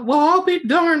 Well, I'll be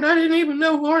darned. I didn't even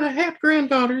know Lorna had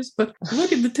granddaughters, but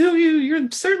look at the two of you.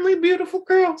 You're certainly beautiful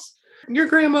girls. Your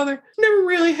grandmother never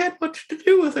really had much to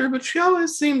do with her, but she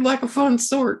always seemed like a fun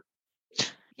sort.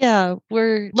 Yeah,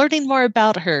 we're learning more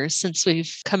about her since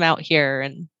we've come out here,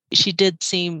 and she did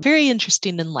seem very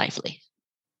interesting and lively.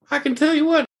 I can tell you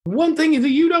what, one thing that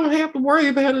you don't have to worry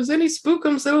about is any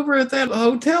spookums over at that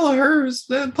hotel of hers.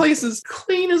 That place is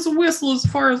clean as a whistle as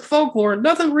far as folklore.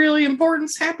 Nothing really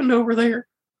important's happened over there.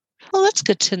 Well, that's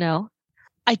good to know.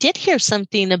 I did hear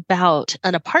something about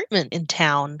an apartment in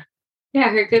town. Yeah,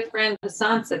 her good friend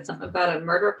Hassan said something about a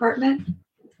murder apartment.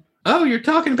 Oh, you're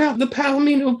talking about the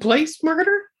Palomino Place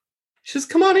murder? She says,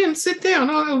 "Come on in and sit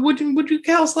down. Would you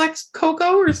gals like some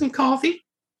cocoa or some coffee?"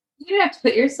 You don't have to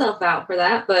put yourself out for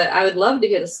that, but I would love to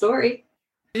hear the story.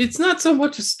 It's not so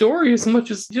much a story as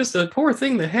much as just a poor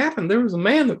thing that happened. There was a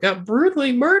man that got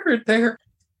brutally murdered there.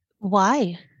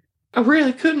 Why? I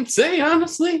really couldn't say,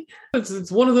 honestly.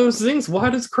 It's one of those things. Why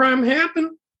does crime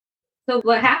happen? So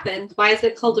what happened? Why is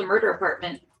it called a murder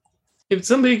apartment? If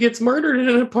somebody gets murdered in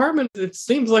an apartment, it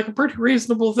seems like a pretty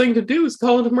reasonable thing to do is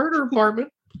call it a murder apartment.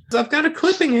 So I've got a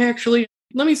clipping, actually.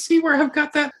 Let me see where I've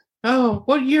got that. Oh,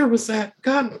 what year was that?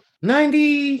 God,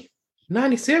 90,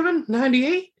 97,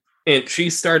 98? And she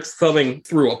starts thumbing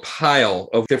through a pile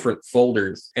of different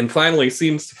folders and finally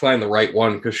seems to find the right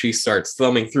one because she starts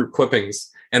thumbing through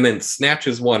clippings and then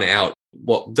snatches one out.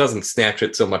 Well, doesn't snatch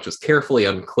it so much as carefully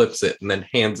unclips it and then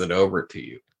hands it over to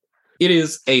you. It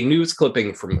is a news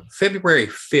clipping from February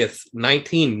 5th,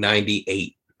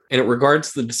 1998, and it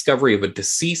regards the discovery of a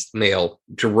deceased male,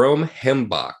 Jerome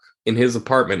Hembach, in his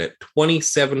apartment at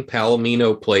 27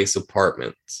 Palomino Place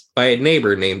Apartments by a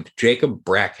neighbor named Jacob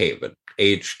Brackhaven,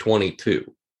 age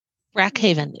 22.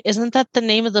 Brackhaven, isn't that the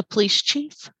name of the police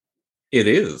chief? It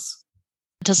is.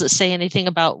 Does it say anything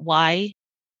about why?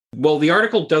 Well, the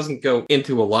article doesn't go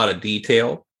into a lot of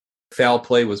detail. Foul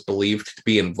play was believed to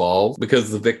be involved because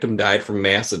the victim died from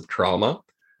massive trauma.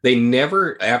 They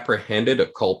never apprehended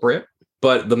a culprit,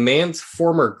 but the man's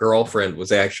former girlfriend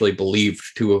was actually believed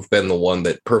to have been the one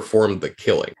that performed the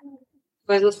killing.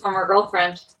 Who is this former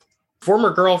girlfriend?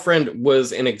 Former girlfriend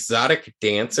was an exotic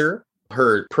dancer.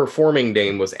 Her performing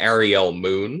name was Ariel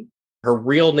Moon. Her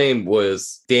real name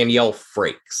was Danielle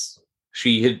Frakes.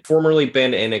 She had formerly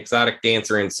been an exotic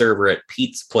dancer and server at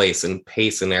Pete's Place in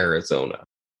Payson, Arizona.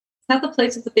 Is that the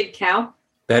place with the big cow?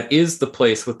 That is the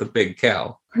place with the big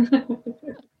cow.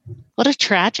 What a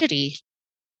tragedy.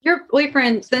 Your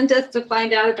boyfriend sent us to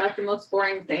find out about the most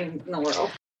boring thing in the world.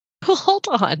 Well, hold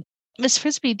on. Miss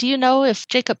Frisbee, do you know if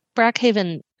Jacob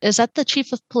Brackhaven, is that the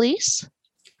chief of police?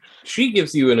 She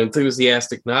gives you an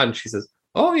enthusiastic nod and she says,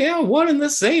 "Oh yeah, one and the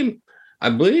same. I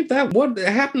believe that what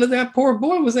happened to that poor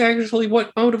boy was actually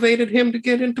what motivated him to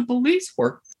get into police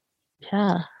work."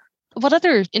 Yeah. What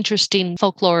other interesting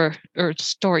folklore or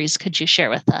stories could you share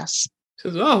with us? She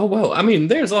says, "Oh, well, I mean,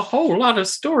 there's a whole lot of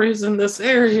stories in this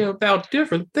area about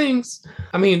different things.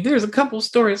 I mean, there's a couple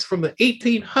stories from the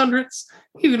 1800s,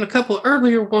 even a couple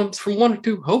earlier ones from one or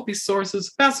two Hopi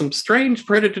sources about some strange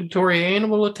predatory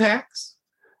animal attacks."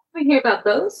 We hear about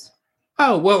those.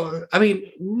 Oh, well, I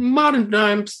mean, modern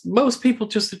times, most people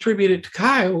just attribute it to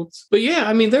coyotes. But yeah,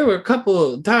 I mean, there were a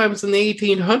couple of times in the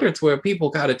 1800s where people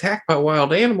got attacked by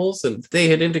wild animals, and they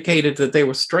had indicated that they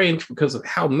were strange because of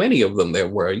how many of them there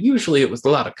were. Usually it was a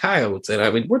lot of coyotes, and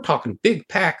I mean, we're talking big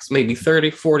packs, maybe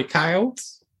 30, 40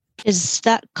 coyotes. Is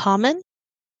that common?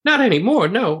 Not anymore,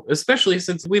 no, especially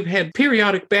since we've had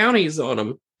periodic bounties on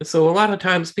them. So a lot of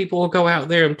times people will go out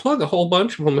there and plug a whole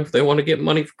bunch of them if they want to get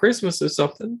money for Christmas or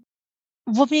something.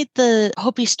 What made the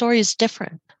Hopi stories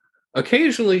different?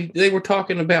 Occasionally, they were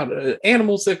talking about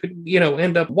animals that could,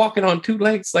 end up walking on two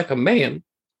legs like a man.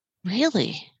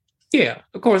 Really? Yeah,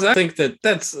 of course, I think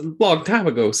that's a long time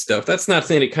ago stuff. That's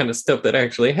not any kind of stuff that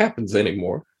actually happens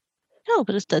anymore. No,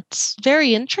 but that's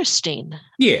very interesting.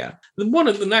 Yeah. One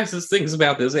of the nicest things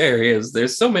about this area is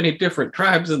there's so many different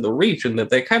tribes in the region that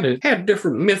they kind of had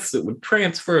different myths that would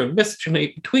transfer and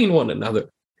miscegenate between one another.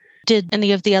 Did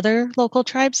any of the other local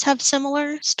tribes have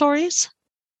similar stories?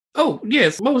 Oh,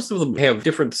 yes. Most of them have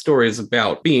different stories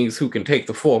about beings who can take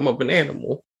the form of an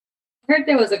animal. I heard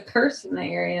there was a curse in the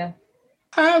area.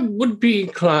 I would be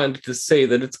inclined to say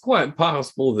that it's quite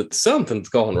possible that something's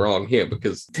gone wrong here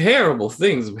because terrible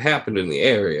things have happened in the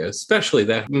area, especially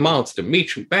that monster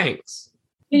Meacham Banks.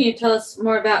 Can you tell us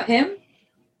more about him?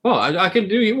 Well, I can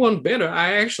do you one better.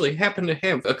 I actually happen to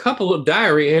have a couple of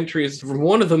diary entries from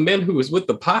one of the men who was with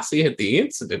the posse at the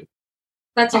incident.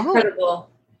 That's incredible.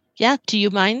 Yeah, do you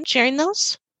mind sharing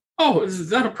those? Oh, is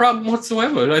that a problem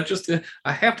whatsoever?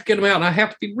 I have to get them out, and I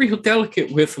have to be real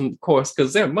delicate with them, of course,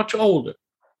 because they're much older.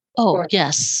 Oh,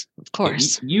 yes, of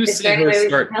course. You see her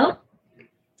start.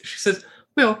 She says,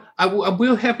 "Well, I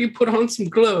will have you put on some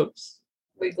gloves."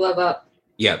 We glove up.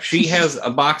 Yeah, she has a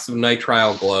box of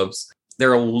nitrile gloves.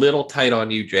 They're a little tight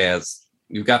on you, Jazz.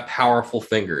 You've got powerful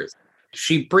fingers.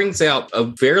 She brings out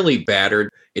a fairly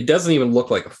battered, it doesn't even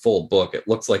look like a full book. It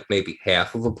looks like maybe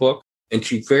half of a book. And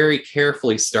she very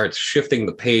carefully starts shifting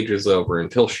the pages over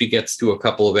until she gets to a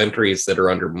couple of entries that are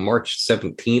under March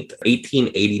 17th,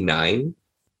 1889.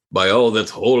 "By all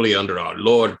that's holy under our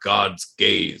Lord God's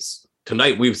gaze,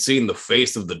 tonight we've seen the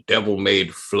face of the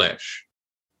devil-made flesh.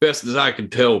 Best as I can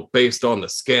tell, based on the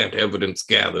scant evidence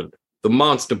gathered, the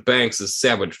monster Banks has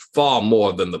savaged far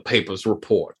more than the papers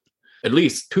report. At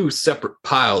least 2 separate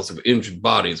piles of injured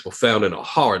bodies were found in a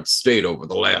horrid state over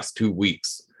the last 2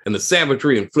 weeks, and the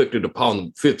savagery inflicted upon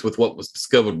them fits with what was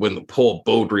discovered when the poor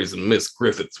Beaudrys and Miss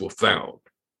Griffiths were found.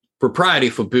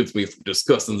 Propriety forbids me from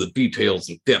discussing the details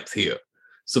in depth here.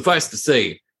 Suffice to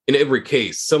say, in every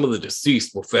case, some of the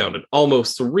deceased were found in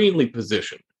almost serenely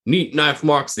positioned. Neat knife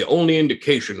marks the only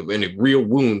indication of any real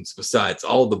wounds besides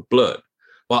all the blood,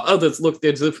 while others looked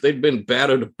as if they'd been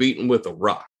battered or beaten with a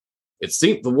rock. It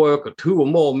seemed the work of 2 or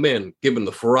more men, given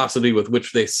the ferocity with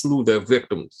which they slew their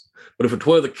victims. But if it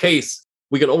were the case,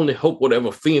 we could only hope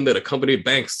whatever fiend that accompanied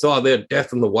Banks saw their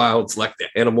death in the wilds like the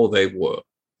animal they were.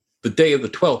 The day of the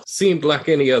 12th seemed like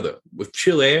any other, with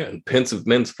chill air and pensive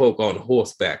menfolk on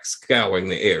horseback scouring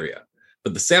the area.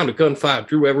 But the sound of gunfire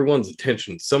drew everyone's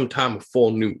attention sometime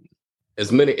before noon.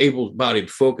 As many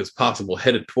able-bodied folk as possible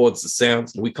headed towards the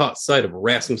sounds, and we caught sight of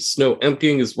Erasmus Snow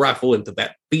emptying his rifle into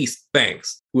that beast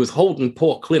Banks, who was holding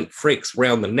poor Clint Frakes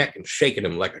round the neck and shaking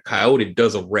him like a coyote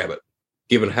does a rabbit.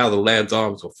 Given how the lad's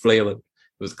arms were flailing,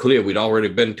 it was clear we'd already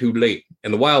been too late,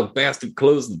 and the wild bastard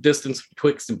closed the distance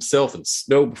betwixt himself and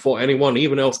Snow before anyone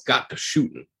even else got to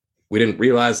shooting. We didn't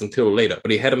realize until later,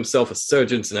 but he had himself a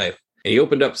surgeon's knife, and he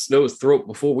opened up Snow's throat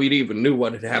before we'd even knew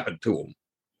what had happened to him.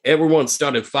 Everyone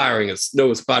started firing as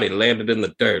Snow's body landed in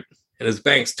the dirt, and as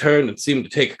Banks turned and seemed to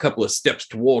take a couple of steps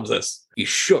towards us, he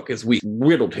shook as we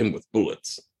riddled him with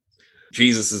bullets.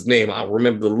 Jesus' name, I'll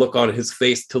remember the look on his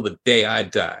face till the day I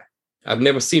die. I've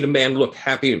never seen a man look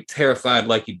happy and terrified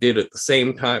like he did at the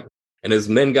same time. And as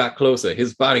men got closer,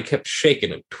 his body kept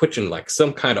shaking and twitching like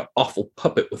some kind of awful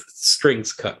puppet with its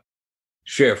strings cut.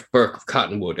 Sheriff Burke of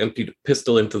Cottonwood emptied a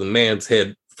pistol into the man's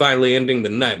head, finally ending the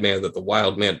nightmare that the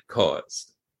wild man had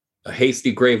caused. A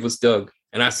hasty grave was dug,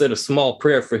 and I said a small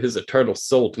prayer for his eternal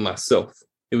soul to myself.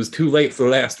 It was too late for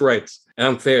last rites, and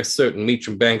I'm fair certain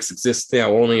Meacham Banks exists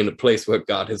now only in a place where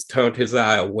God has turned his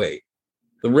eye away.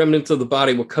 The remnants of the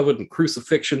body were covered in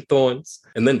crucifixion thorns,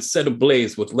 and then set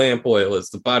ablaze with lamp oil as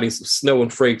the bodies of Snow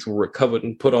and Frakes were recovered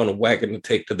and put on a wagon to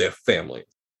take to their families.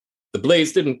 The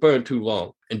blaze didn't burn too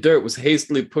long, and dirt was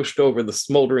hastily pushed over the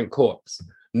smoldering corpse.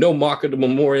 No marker to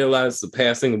memorialize the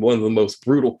passing of one of the most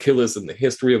brutal killers in the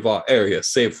history of our area,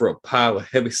 save for a pile of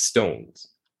heavy stones.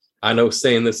 I know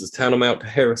saying this is tantamount to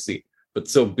heresy, but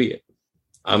so be it.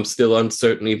 I'm still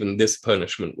uncertain even this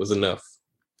punishment was enough.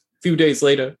 A few days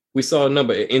later, we saw a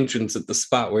number of Injuns at the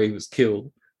spot where he was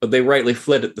killed, but they rightly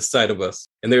fled at the sight of us,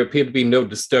 and there appeared to be no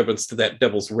disturbance to that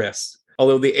devil's rest,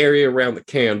 although the area around the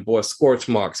cairn bore scorch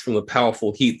marks from the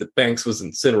powerful heat that Banks was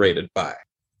incinerated by.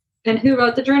 And who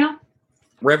wrote the journal?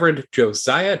 Reverend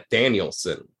Josiah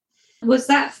Danielson. Was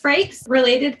that Frakes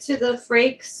related to the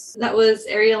Frakes that was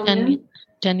Ariel Moon?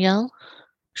 Danielle?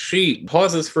 She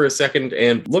pauses for a second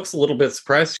and looks a little bit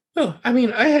surprised. Oh, I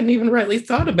hadn't even rightly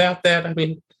thought about that.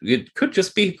 It could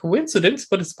just be a coincidence,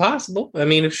 but it's possible.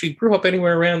 If she grew up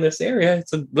anywhere around this area,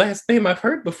 it's the last name I've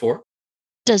heard before.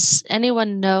 Does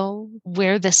anyone know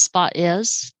where this spot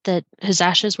is that his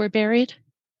ashes were buried?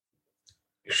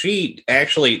 She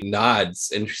actually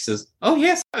nods and she says, oh,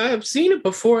 yes, I've seen it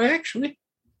before, actually.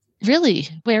 Really?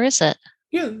 Where is it?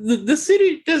 Yeah, the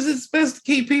city does its best to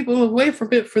keep people away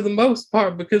from it for the most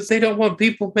part because they don't want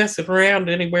people messing around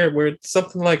anywhere where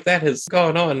something like that has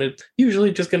gone on. It's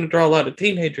usually just going to draw a lot of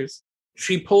teenagers.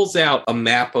 She pulls out a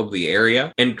map of the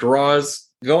area and draws,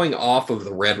 going off of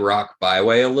the Red Rock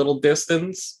Byway a little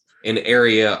distance, an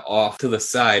area off to the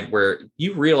side where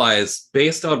you realize,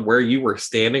 based on where you were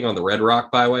standing on the Red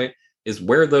Rock Byway, is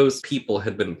where those people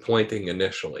had been pointing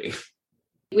initially.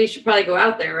 We should probably go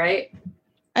out there, right?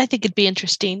 I think it'd be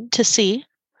interesting to see.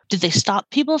 Did they stop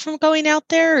people from going out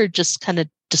there or just kind of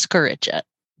discourage it?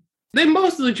 They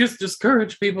mostly just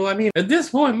discourage people. At this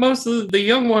point, most of the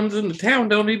young ones in the town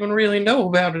don't even really know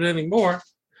about it anymore.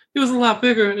 It was a lot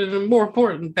bigger and more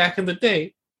important back in the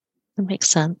day. That makes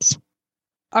sense.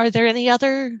 Are there any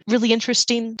other really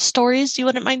interesting stories you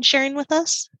wouldn't mind sharing with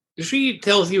us? She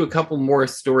tells you a couple more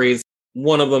stories.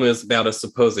 One of them is about a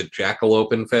supposed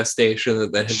jackalope infestation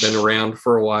that had been around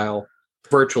for a while.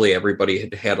 Virtually everybody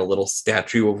had had a little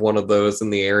statue of one of those in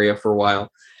the area for a while.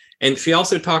 And she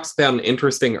also talks about an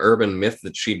interesting urban myth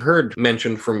that she'd heard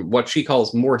mentioned from what she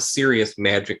calls more serious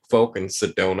magic folk in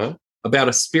Sedona, about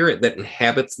a spirit that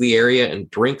inhabits the area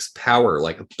and drinks power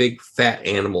like a big fat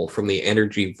animal from the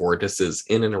energy vortices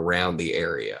in and around the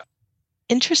area.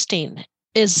 Interesting.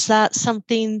 Is that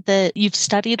something that you've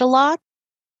studied a lot?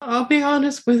 I'll be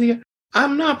honest with you.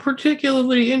 I'm not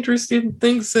particularly interested in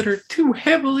things that are too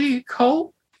heavily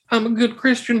occult. I'm a good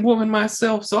Christian woman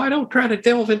myself, so I don't try to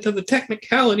delve into the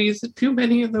technicalities of too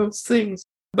many of those things.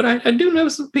 But I do know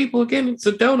some people, again, in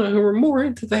Sedona who are more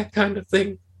into that kind of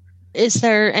thing. Is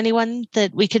there anyone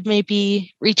that we could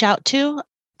maybe reach out to?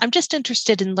 I'm just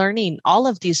interested in learning all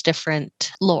of these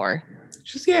different lore.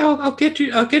 I'll get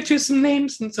you some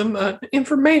names and some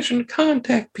information to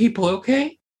contact people,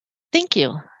 okay? Thank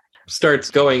you.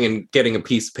 Starts going and getting a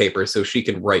piece of paper so she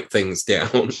can write things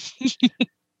down.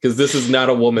 Because this is not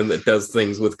a woman that does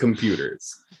things with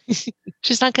computers.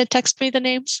 She's not going to text me the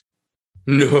names?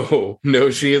 No,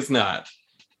 she is not.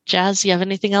 Jazz, you have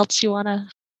anything else you want to?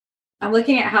 I'm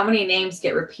looking at how many names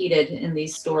get repeated in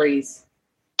these stories.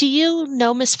 Do you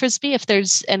know, Miss Frisbee, if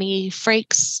there's any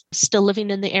Frakes still living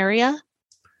in the area?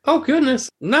 Oh, goodness.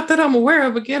 Not that I'm aware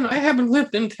of. Again, I haven't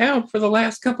lived in town for the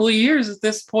last couple of years at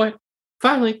this point.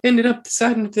 Finally ended up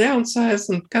deciding to downsize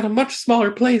and got a much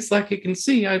smaller place, like you can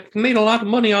see. I made a lot of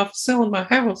money off selling my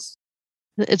house.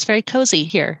 It's very cozy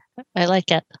here. I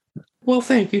like it. Well,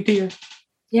 thank you, dear.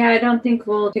 Yeah, I don't think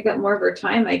we'll take up more of our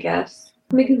time, I guess.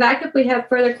 We can back if we have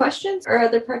further questions or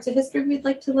other parts of history we'd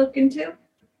like to look into.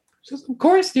 Just, of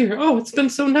course, dear. Oh, it's been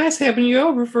so nice having you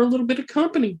over for a little bit of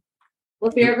company.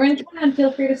 Well, if you're ever in town,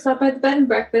 feel free to stop by the bed and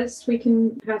breakfast. We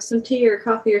can have some tea or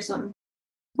coffee or something.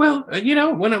 Well,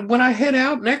 when I head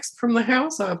out next from the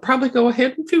house, I'll probably go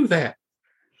ahead and do that.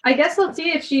 I guess we'll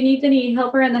see if she needs any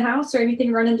help around the house or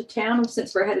anything run into town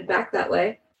since we're headed back that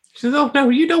way. She says, oh, no,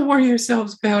 you don't worry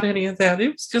yourselves about any of that.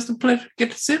 It was just a pleasure to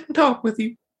get to sit and talk with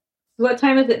you. What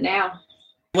time is it now?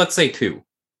 Let's say 2.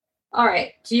 All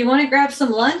right. Do you want to grab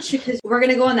some lunch? Because we're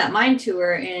going to go on that mine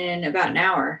tour in about an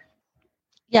hour.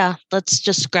 Yeah, let's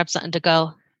just grab something to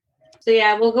go. So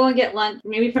yeah, we'll go and get lunch,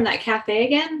 maybe from that cafe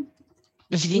again.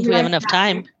 If you think we have enough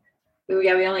time. Oh,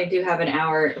 yeah, we only do have an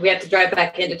hour. We have to drive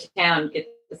back into town, get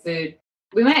the food.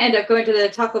 We might end up going to the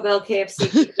Taco Bell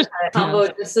KFC combo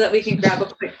just so that we can grab a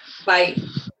quick bite.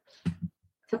 A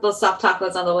couple of soft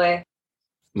tacos on the way.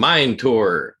 Mine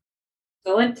tour.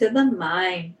 Going to the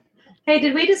mine. Hey,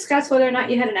 did we discuss whether or not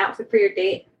you had an outfit for your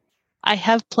date? I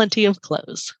have plenty of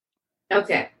clothes.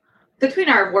 Okay. Between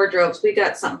our wardrobes, we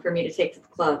got something for me to take to the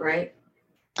club, right?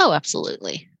 Oh,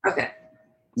 absolutely. Okay.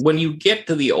 When you get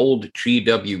to the old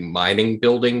GW mining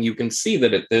building, you can see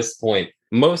that at this point,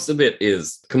 most of it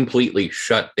is completely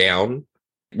shut down.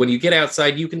 When you get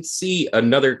outside, you can see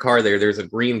another car there. There's a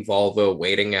green Volvo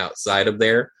waiting outside of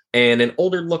there, and an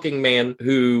older looking man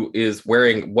who is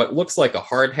wearing what looks like a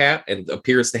hard hat and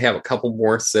appears to have a couple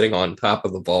more sitting on top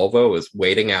of the Volvo is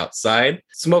waiting outside,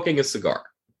 smoking a cigar.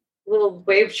 We'll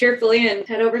wave cheerfully and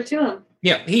head over to him.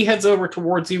 Yeah, he heads over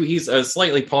towards you. He's a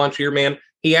slightly paunchier man.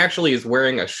 He actually is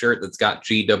wearing a shirt that's got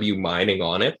GW mining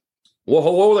on it. Well,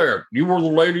 hello there. You were the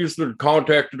ladies that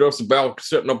contacted us about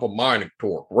setting up a mining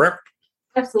tour, correct?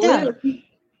 Absolutely. Yeah.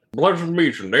 Pleasure to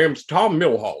meet you. Name's Tom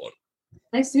Milholland.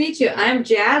 Nice to meet you. I'm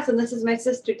Jazz, and this is my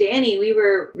sister Danny. We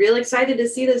were real excited to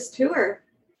see this tour.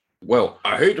 Well,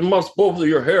 I hate to muss both of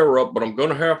your hair up, but I'm going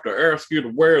to have to ask you to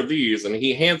wear these. And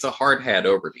he hands a hard hat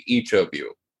over to each of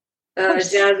you.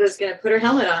 Jazz is going to put her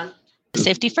helmet on.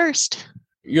 Safety first.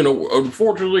 You know,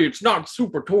 unfortunately, it's not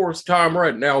super tourist time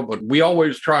right now, but we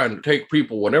always try and take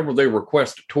people whenever they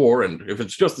request a tour. And if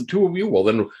it's just the two of you, well,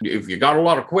 then if you got a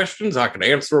lot of questions, I can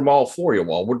answer them all for you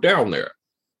while we're down there.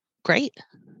 Great.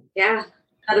 Yeah,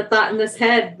 had a thought in this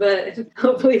head, but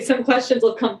hopefully some questions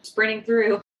will come sprinting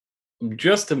through.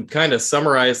 Just to kind of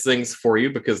summarize things for you,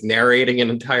 because narrating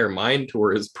an entire mine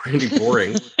tour is pretty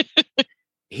boring.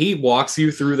 He walks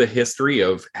you through the history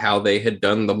of how they had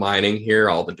done the mining here,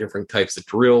 all the different types of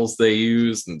drills they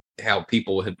used, and how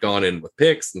people had gone in with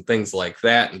picks and things like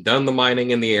that and done the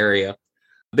mining in the area.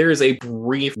 There is a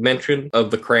brief mention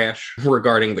of the crash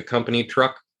regarding the company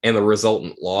truck and the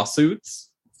resultant lawsuits.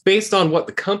 Based on what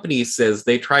the company says,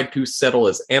 they tried to settle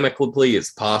as amicably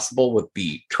as possible with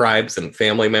the tribes and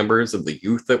family members of the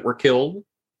youth that were killed.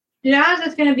 Jazz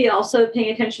is going to be also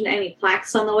paying attention to any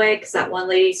plaques on the way, because that one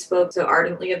lady spoke so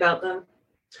ardently about them.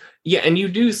 Yeah, and you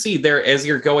do see there, as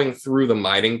you're going through the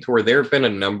mining tour, there have been a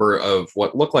number of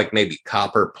what look like maybe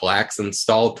copper plaques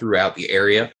installed throughout the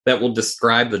area that will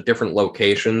describe the different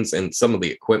locations and some of the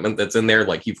equipment that's in there.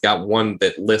 Like you've got one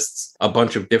that lists a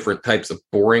bunch of different types of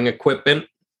boring equipment.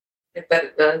 I bet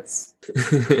it does.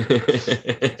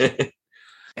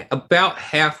 About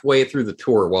halfway through the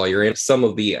tour, while you're in some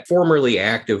of the formerly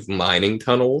active mining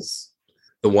tunnels,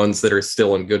 the ones that are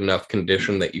still in good enough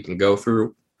condition that you can go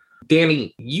through,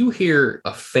 Danny, you hear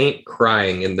a faint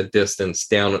crying in the distance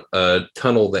down a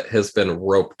tunnel that has been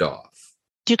roped off.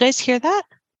 Do you guys hear that?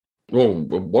 Oh,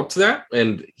 what's that?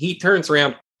 And he turns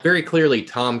around. Very clearly,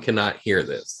 Tom cannot hear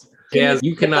this. Jazz,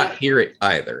 you cannot hear it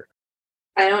either.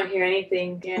 I don't hear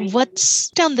anything, Danny. What's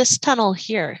down this tunnel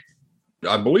here?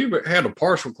 I believe it had a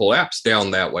partial collapse down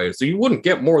that way, so you wouldn't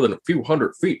get more than a few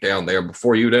 100 feet down there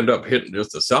before you'd end up hitting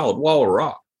just a solid wall of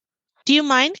rock. Do you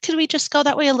mind? Could we just go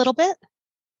that way a little bit?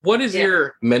 What is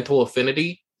your mental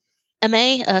affinity?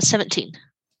 MA 17.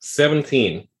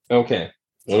 17. Okay.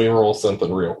 Let me roll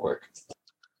something real quick.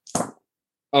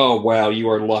 Oh, wow, you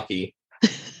are lucky.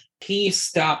 He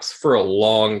stops for a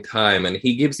long time, and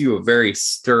he gives you a very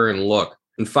stern look.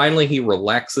 And finally, he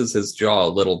relaxes his jaw a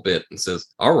little bit and says,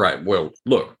 all right, well,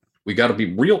 look, we got to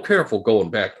be real careful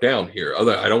going back down here.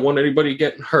 I don't want anybody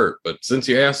getting hurt, but since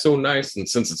you asked so nice, and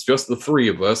since it's just the three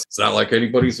of us, it's not like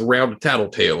anybody's around to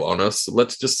tattletale on us. So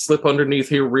let's just slip underneath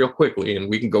here real quickly, and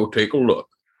we can go take a look.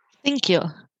 Thank you.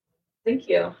 Thank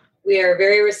you. We are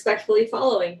very respectfully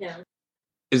following him.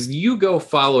 As you go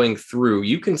following through,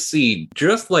 you can see,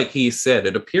 just like he said,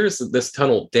 it appears that this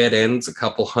tunnel dead ends a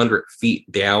couple 100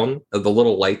 feet down. The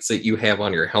little lights that you have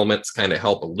on your helmets kind of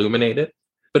help illuminate it.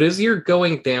 But as you're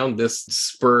going down this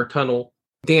spur tunnel,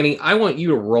 Danny, I want you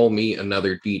to roll me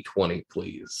another D20,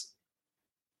 please.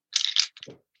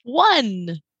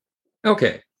 1.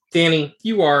 Okay. Danny,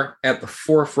 you are at the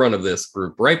forefront of this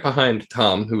group, right behind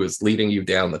Tom, who is leading you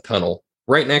down the tunnel,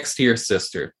 right next to your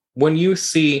sister. When you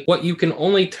see what you can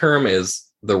only term as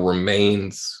the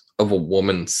remains of a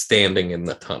woman standing in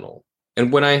the tunnel. And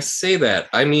when I say that,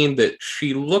 I mean that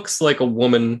she looks like a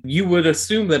woman. You would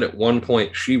assume that at one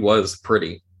point she was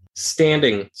pretty,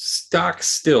 standing stock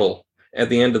still at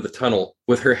the end of the tunnel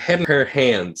with her head in her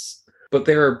hands, but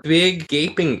there are big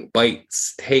gaping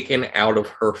bites taken out of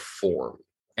her form.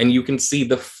 And you can see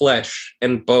the flesh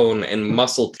and bone and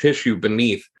muscle tissue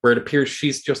beneath, where it appears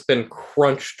she's just been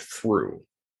crunched through.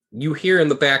 You hear in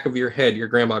the back of your head, your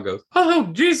grandma goes, "Oh,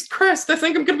 Jesus Christ, I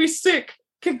think I'm going to be sick.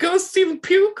 Can ghosts even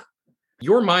puke?"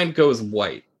 Your mind goes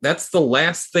white. That's the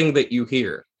last thing that you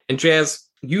hear. And Jazz,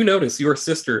 you notice your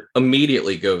sister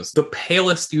immediately goes, the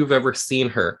palest you've ever seen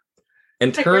her,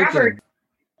 and turns.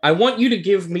 I want you to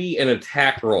give me an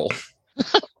attack roll.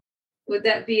 Would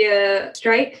that be a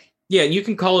strike? Yeah, you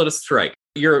can call it a strike.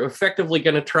 You're effectively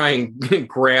going to try and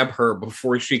grab her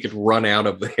before she could run out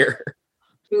of there.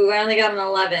 Ooh, I only got an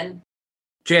 11.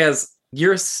 Jazz,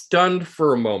 you're stunned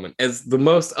for a moment as the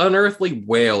most unearthly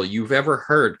wail you've ever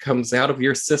heard comes out of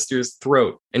your sister's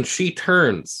throat, and she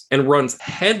turns and runs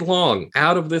headlong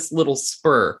out of this little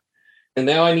spur. And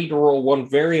now I need to roll one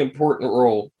very important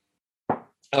roll.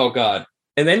 Oh, God.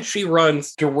 And then she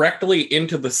runs directly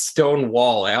into the stone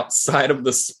wall outside of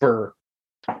the spur.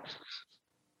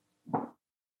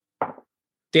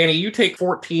 Danny, you take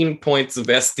 14 points of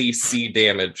SDC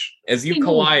damage as you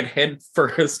collide head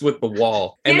first with the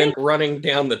wall and then running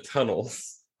down the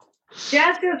tunnels.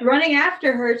 Jazz goes running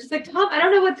after her. She's like, "Tom, I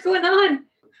don't know what's going on."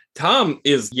 Tom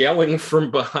is yelling from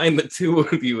behind the two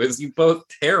of you as you both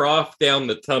tear off down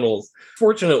the tunnels.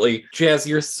 Fortunately, Jazz,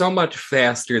 you're so much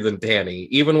faster than Danny,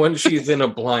 even when she's in a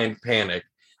blind panic,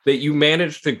 that you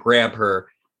manage to grab her.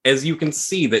 As you can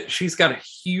see that she's got a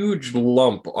huge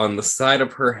lump on the side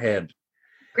of her head.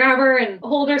 Grab her and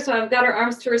hold her, so I've got her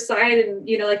arms to her side and,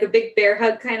 like a big bear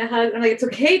hug kind of hug. I'm like, "It's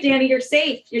okay, Danny, you're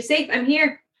safe. You're safe. I'm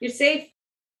here. You're safe."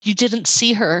 You didn't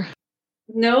see her.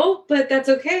 No, but that's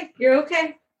okay. You're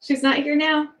okay. She's not here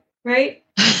now, right?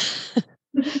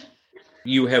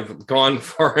 You have gone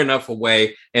far enough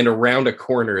away and around a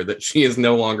corner that she is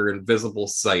no longer in visible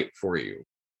sight for you.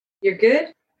 You're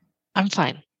good? I'm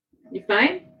fine. You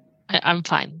fine? I'm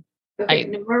fine. Okay,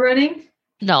 no more running?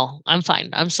 No, I'm fine.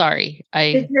 I'm sorry.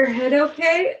 Is your head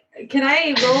okay? Can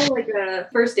I roll like a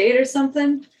first aid or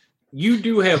something? You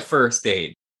do have first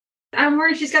aid. I'm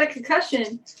worried she's got a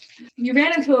concussion. You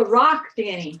ran into a rock,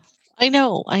 Danny. I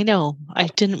know. I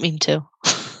didn't mean to.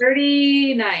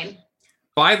 39.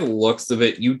 By the looks of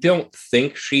it, you don't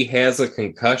think she has a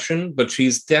concussion, but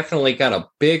she's definitely got a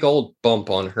big old bump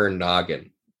on her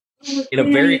noggin in a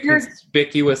very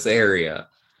conspicuous area.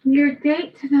 Your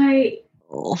date tonight.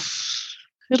 Oh,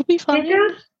 it'll be fun.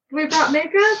 Makeup? We brought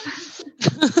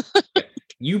makeup?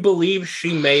 You believe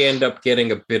she may end up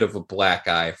getting a bit of a black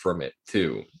eye from it,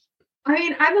 too. I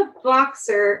mean, I'm a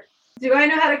boxer. Do I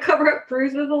know how to cover up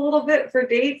bruises a little bit for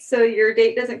dates so your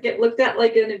date doesn't get looked at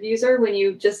like an abuser when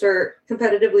you just are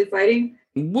competitively fighting?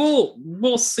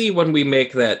 We'll see when we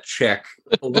make that check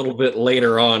a little bit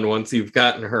later on once you've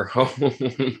gotten her home.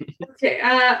 Okay,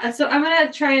 so I'm going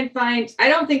to try and find... I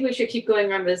don't think we should keep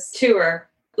going on this tour.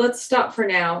 Let's stop for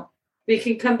now. We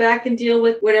can come back and deal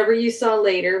with whatever you saw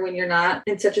later when you're not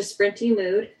in such a sprinty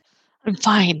mood. I'm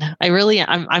fine.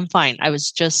 I'm fine. I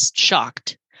was just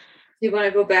shocked. Do you want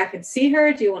to go back and see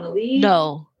her? Do you want to leave?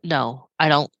 No, I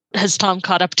don't. Has Tom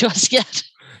caught up to us yet?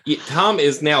 Yeah, Tom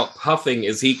is now puffing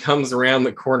as he comes around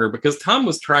the corner because Tom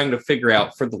was trying to figure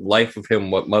out for the life of him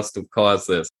what must have caused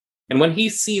this. And when he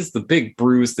sees the big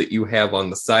bruise that you have on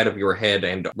the side of your head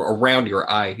and around your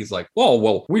eye, he's like, "Oh,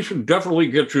 well, we should definitely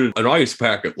get you an ice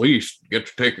pack at least, get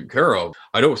you taken care of.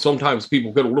 I know sometimes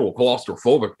people get a little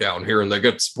claustrophobic down here and they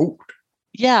get spooked."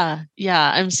 Yeah,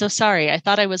 I'm so sorry. I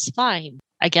thought I was fine.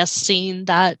 I guess seeing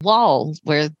that wall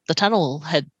where the tunnel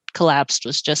had collapsed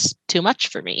was just too much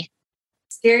for me.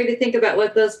 Scary to think about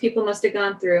what those people must have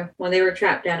gone through when they were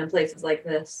trapped down in places like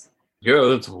this. Yeah,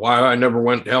 that's why I never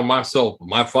went down myself.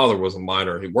 My father was a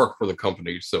miner. He worked for the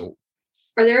company, so...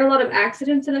 Are there a lot of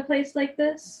accidents in a place like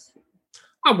this?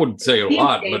 I wouldn't say a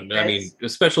lot, but I mean,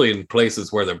 especially in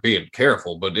places where they're being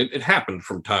careful, but it happened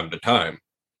from time to time.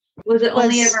 Was it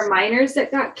only ever miners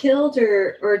that got killed,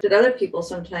 or did other people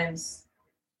sometimes?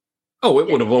 Oh,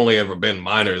 it would have only ever been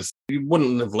miners. You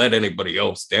wouldn't have let anybody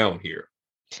else down here.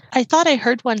 I thought I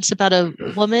heard once about a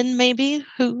woman, maybe,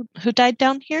 who died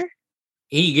down here.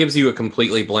 He gives you a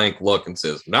completely blank look and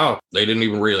says, "No, they didn't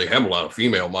even really have a lot of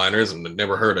female miners, and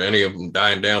never heard of any of them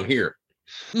dying down here."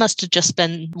 Must have just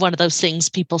been one of those things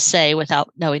people say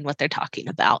without knowing what they're talking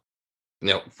about.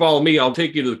 Now, follow me. I'll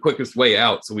take you to the quickest way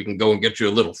out so we can go and get you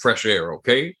a little fresh air,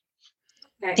 okay?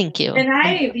 Thank you.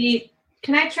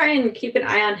 Can I try and keep an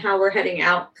eye on how we're heading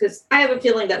out? Because I have a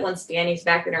feeling that once Danny's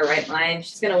back in her right mind,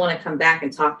 she's going to want to come back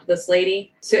and talk to this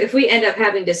lady. So if we end up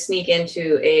having to sneak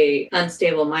into a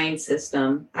unstable mine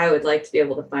system, I would like to be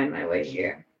able to find my way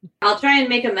here. I'll try and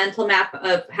make a mental map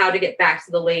of how to get back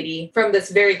to the lady from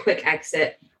this very quick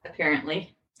exit,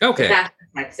 apparently. Okay. Fast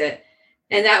exit.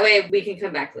 And that way we can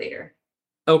come back later.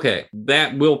 Okay.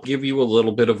 That will give you a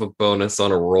little bit of a bonus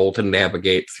on a roll to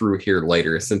navigate through here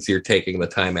later, since you're taking the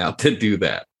time out to do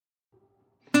that.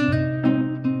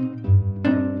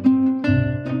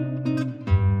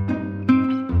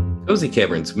 Cozy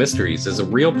Caverns Mysteries is a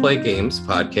Real Play Games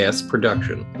podcast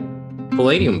production.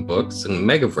 Palladium Books and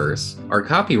Megaverse are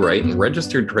copyright and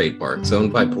registered trademarks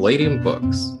owned by Palladium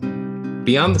Books.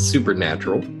 Beyond the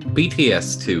Supernatural,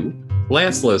 BTS2,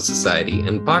 Laszlo Society,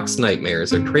 and Box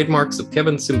Nightmares are trademarks of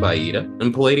Kevin Simbaida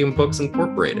and Palladium Books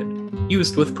Incorporated,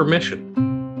 used with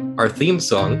permission. Our theme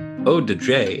song, Ode to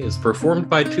Jay, is performed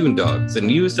by Toon Dogs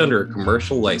and used under a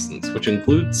commercial license, which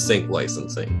includes sync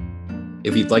licensing.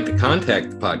 If you'd like to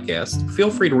contact the podcast, feel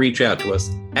free to reach out to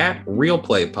us at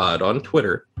RealPlayPod on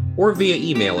Twitter or via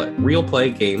email at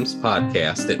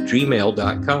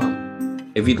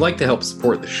realplaygamespodcast@gmail.com. If you'd like to help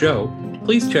support the show,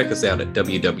 please check us out at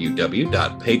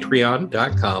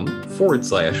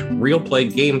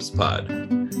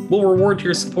www.patreon.com/RealPlayGamesPod. We'll reward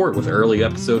your support with early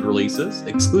episode releases,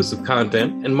 exclusive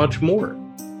content, and much more.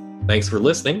 Thanks for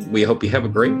listening. We hope you have a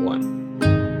great one.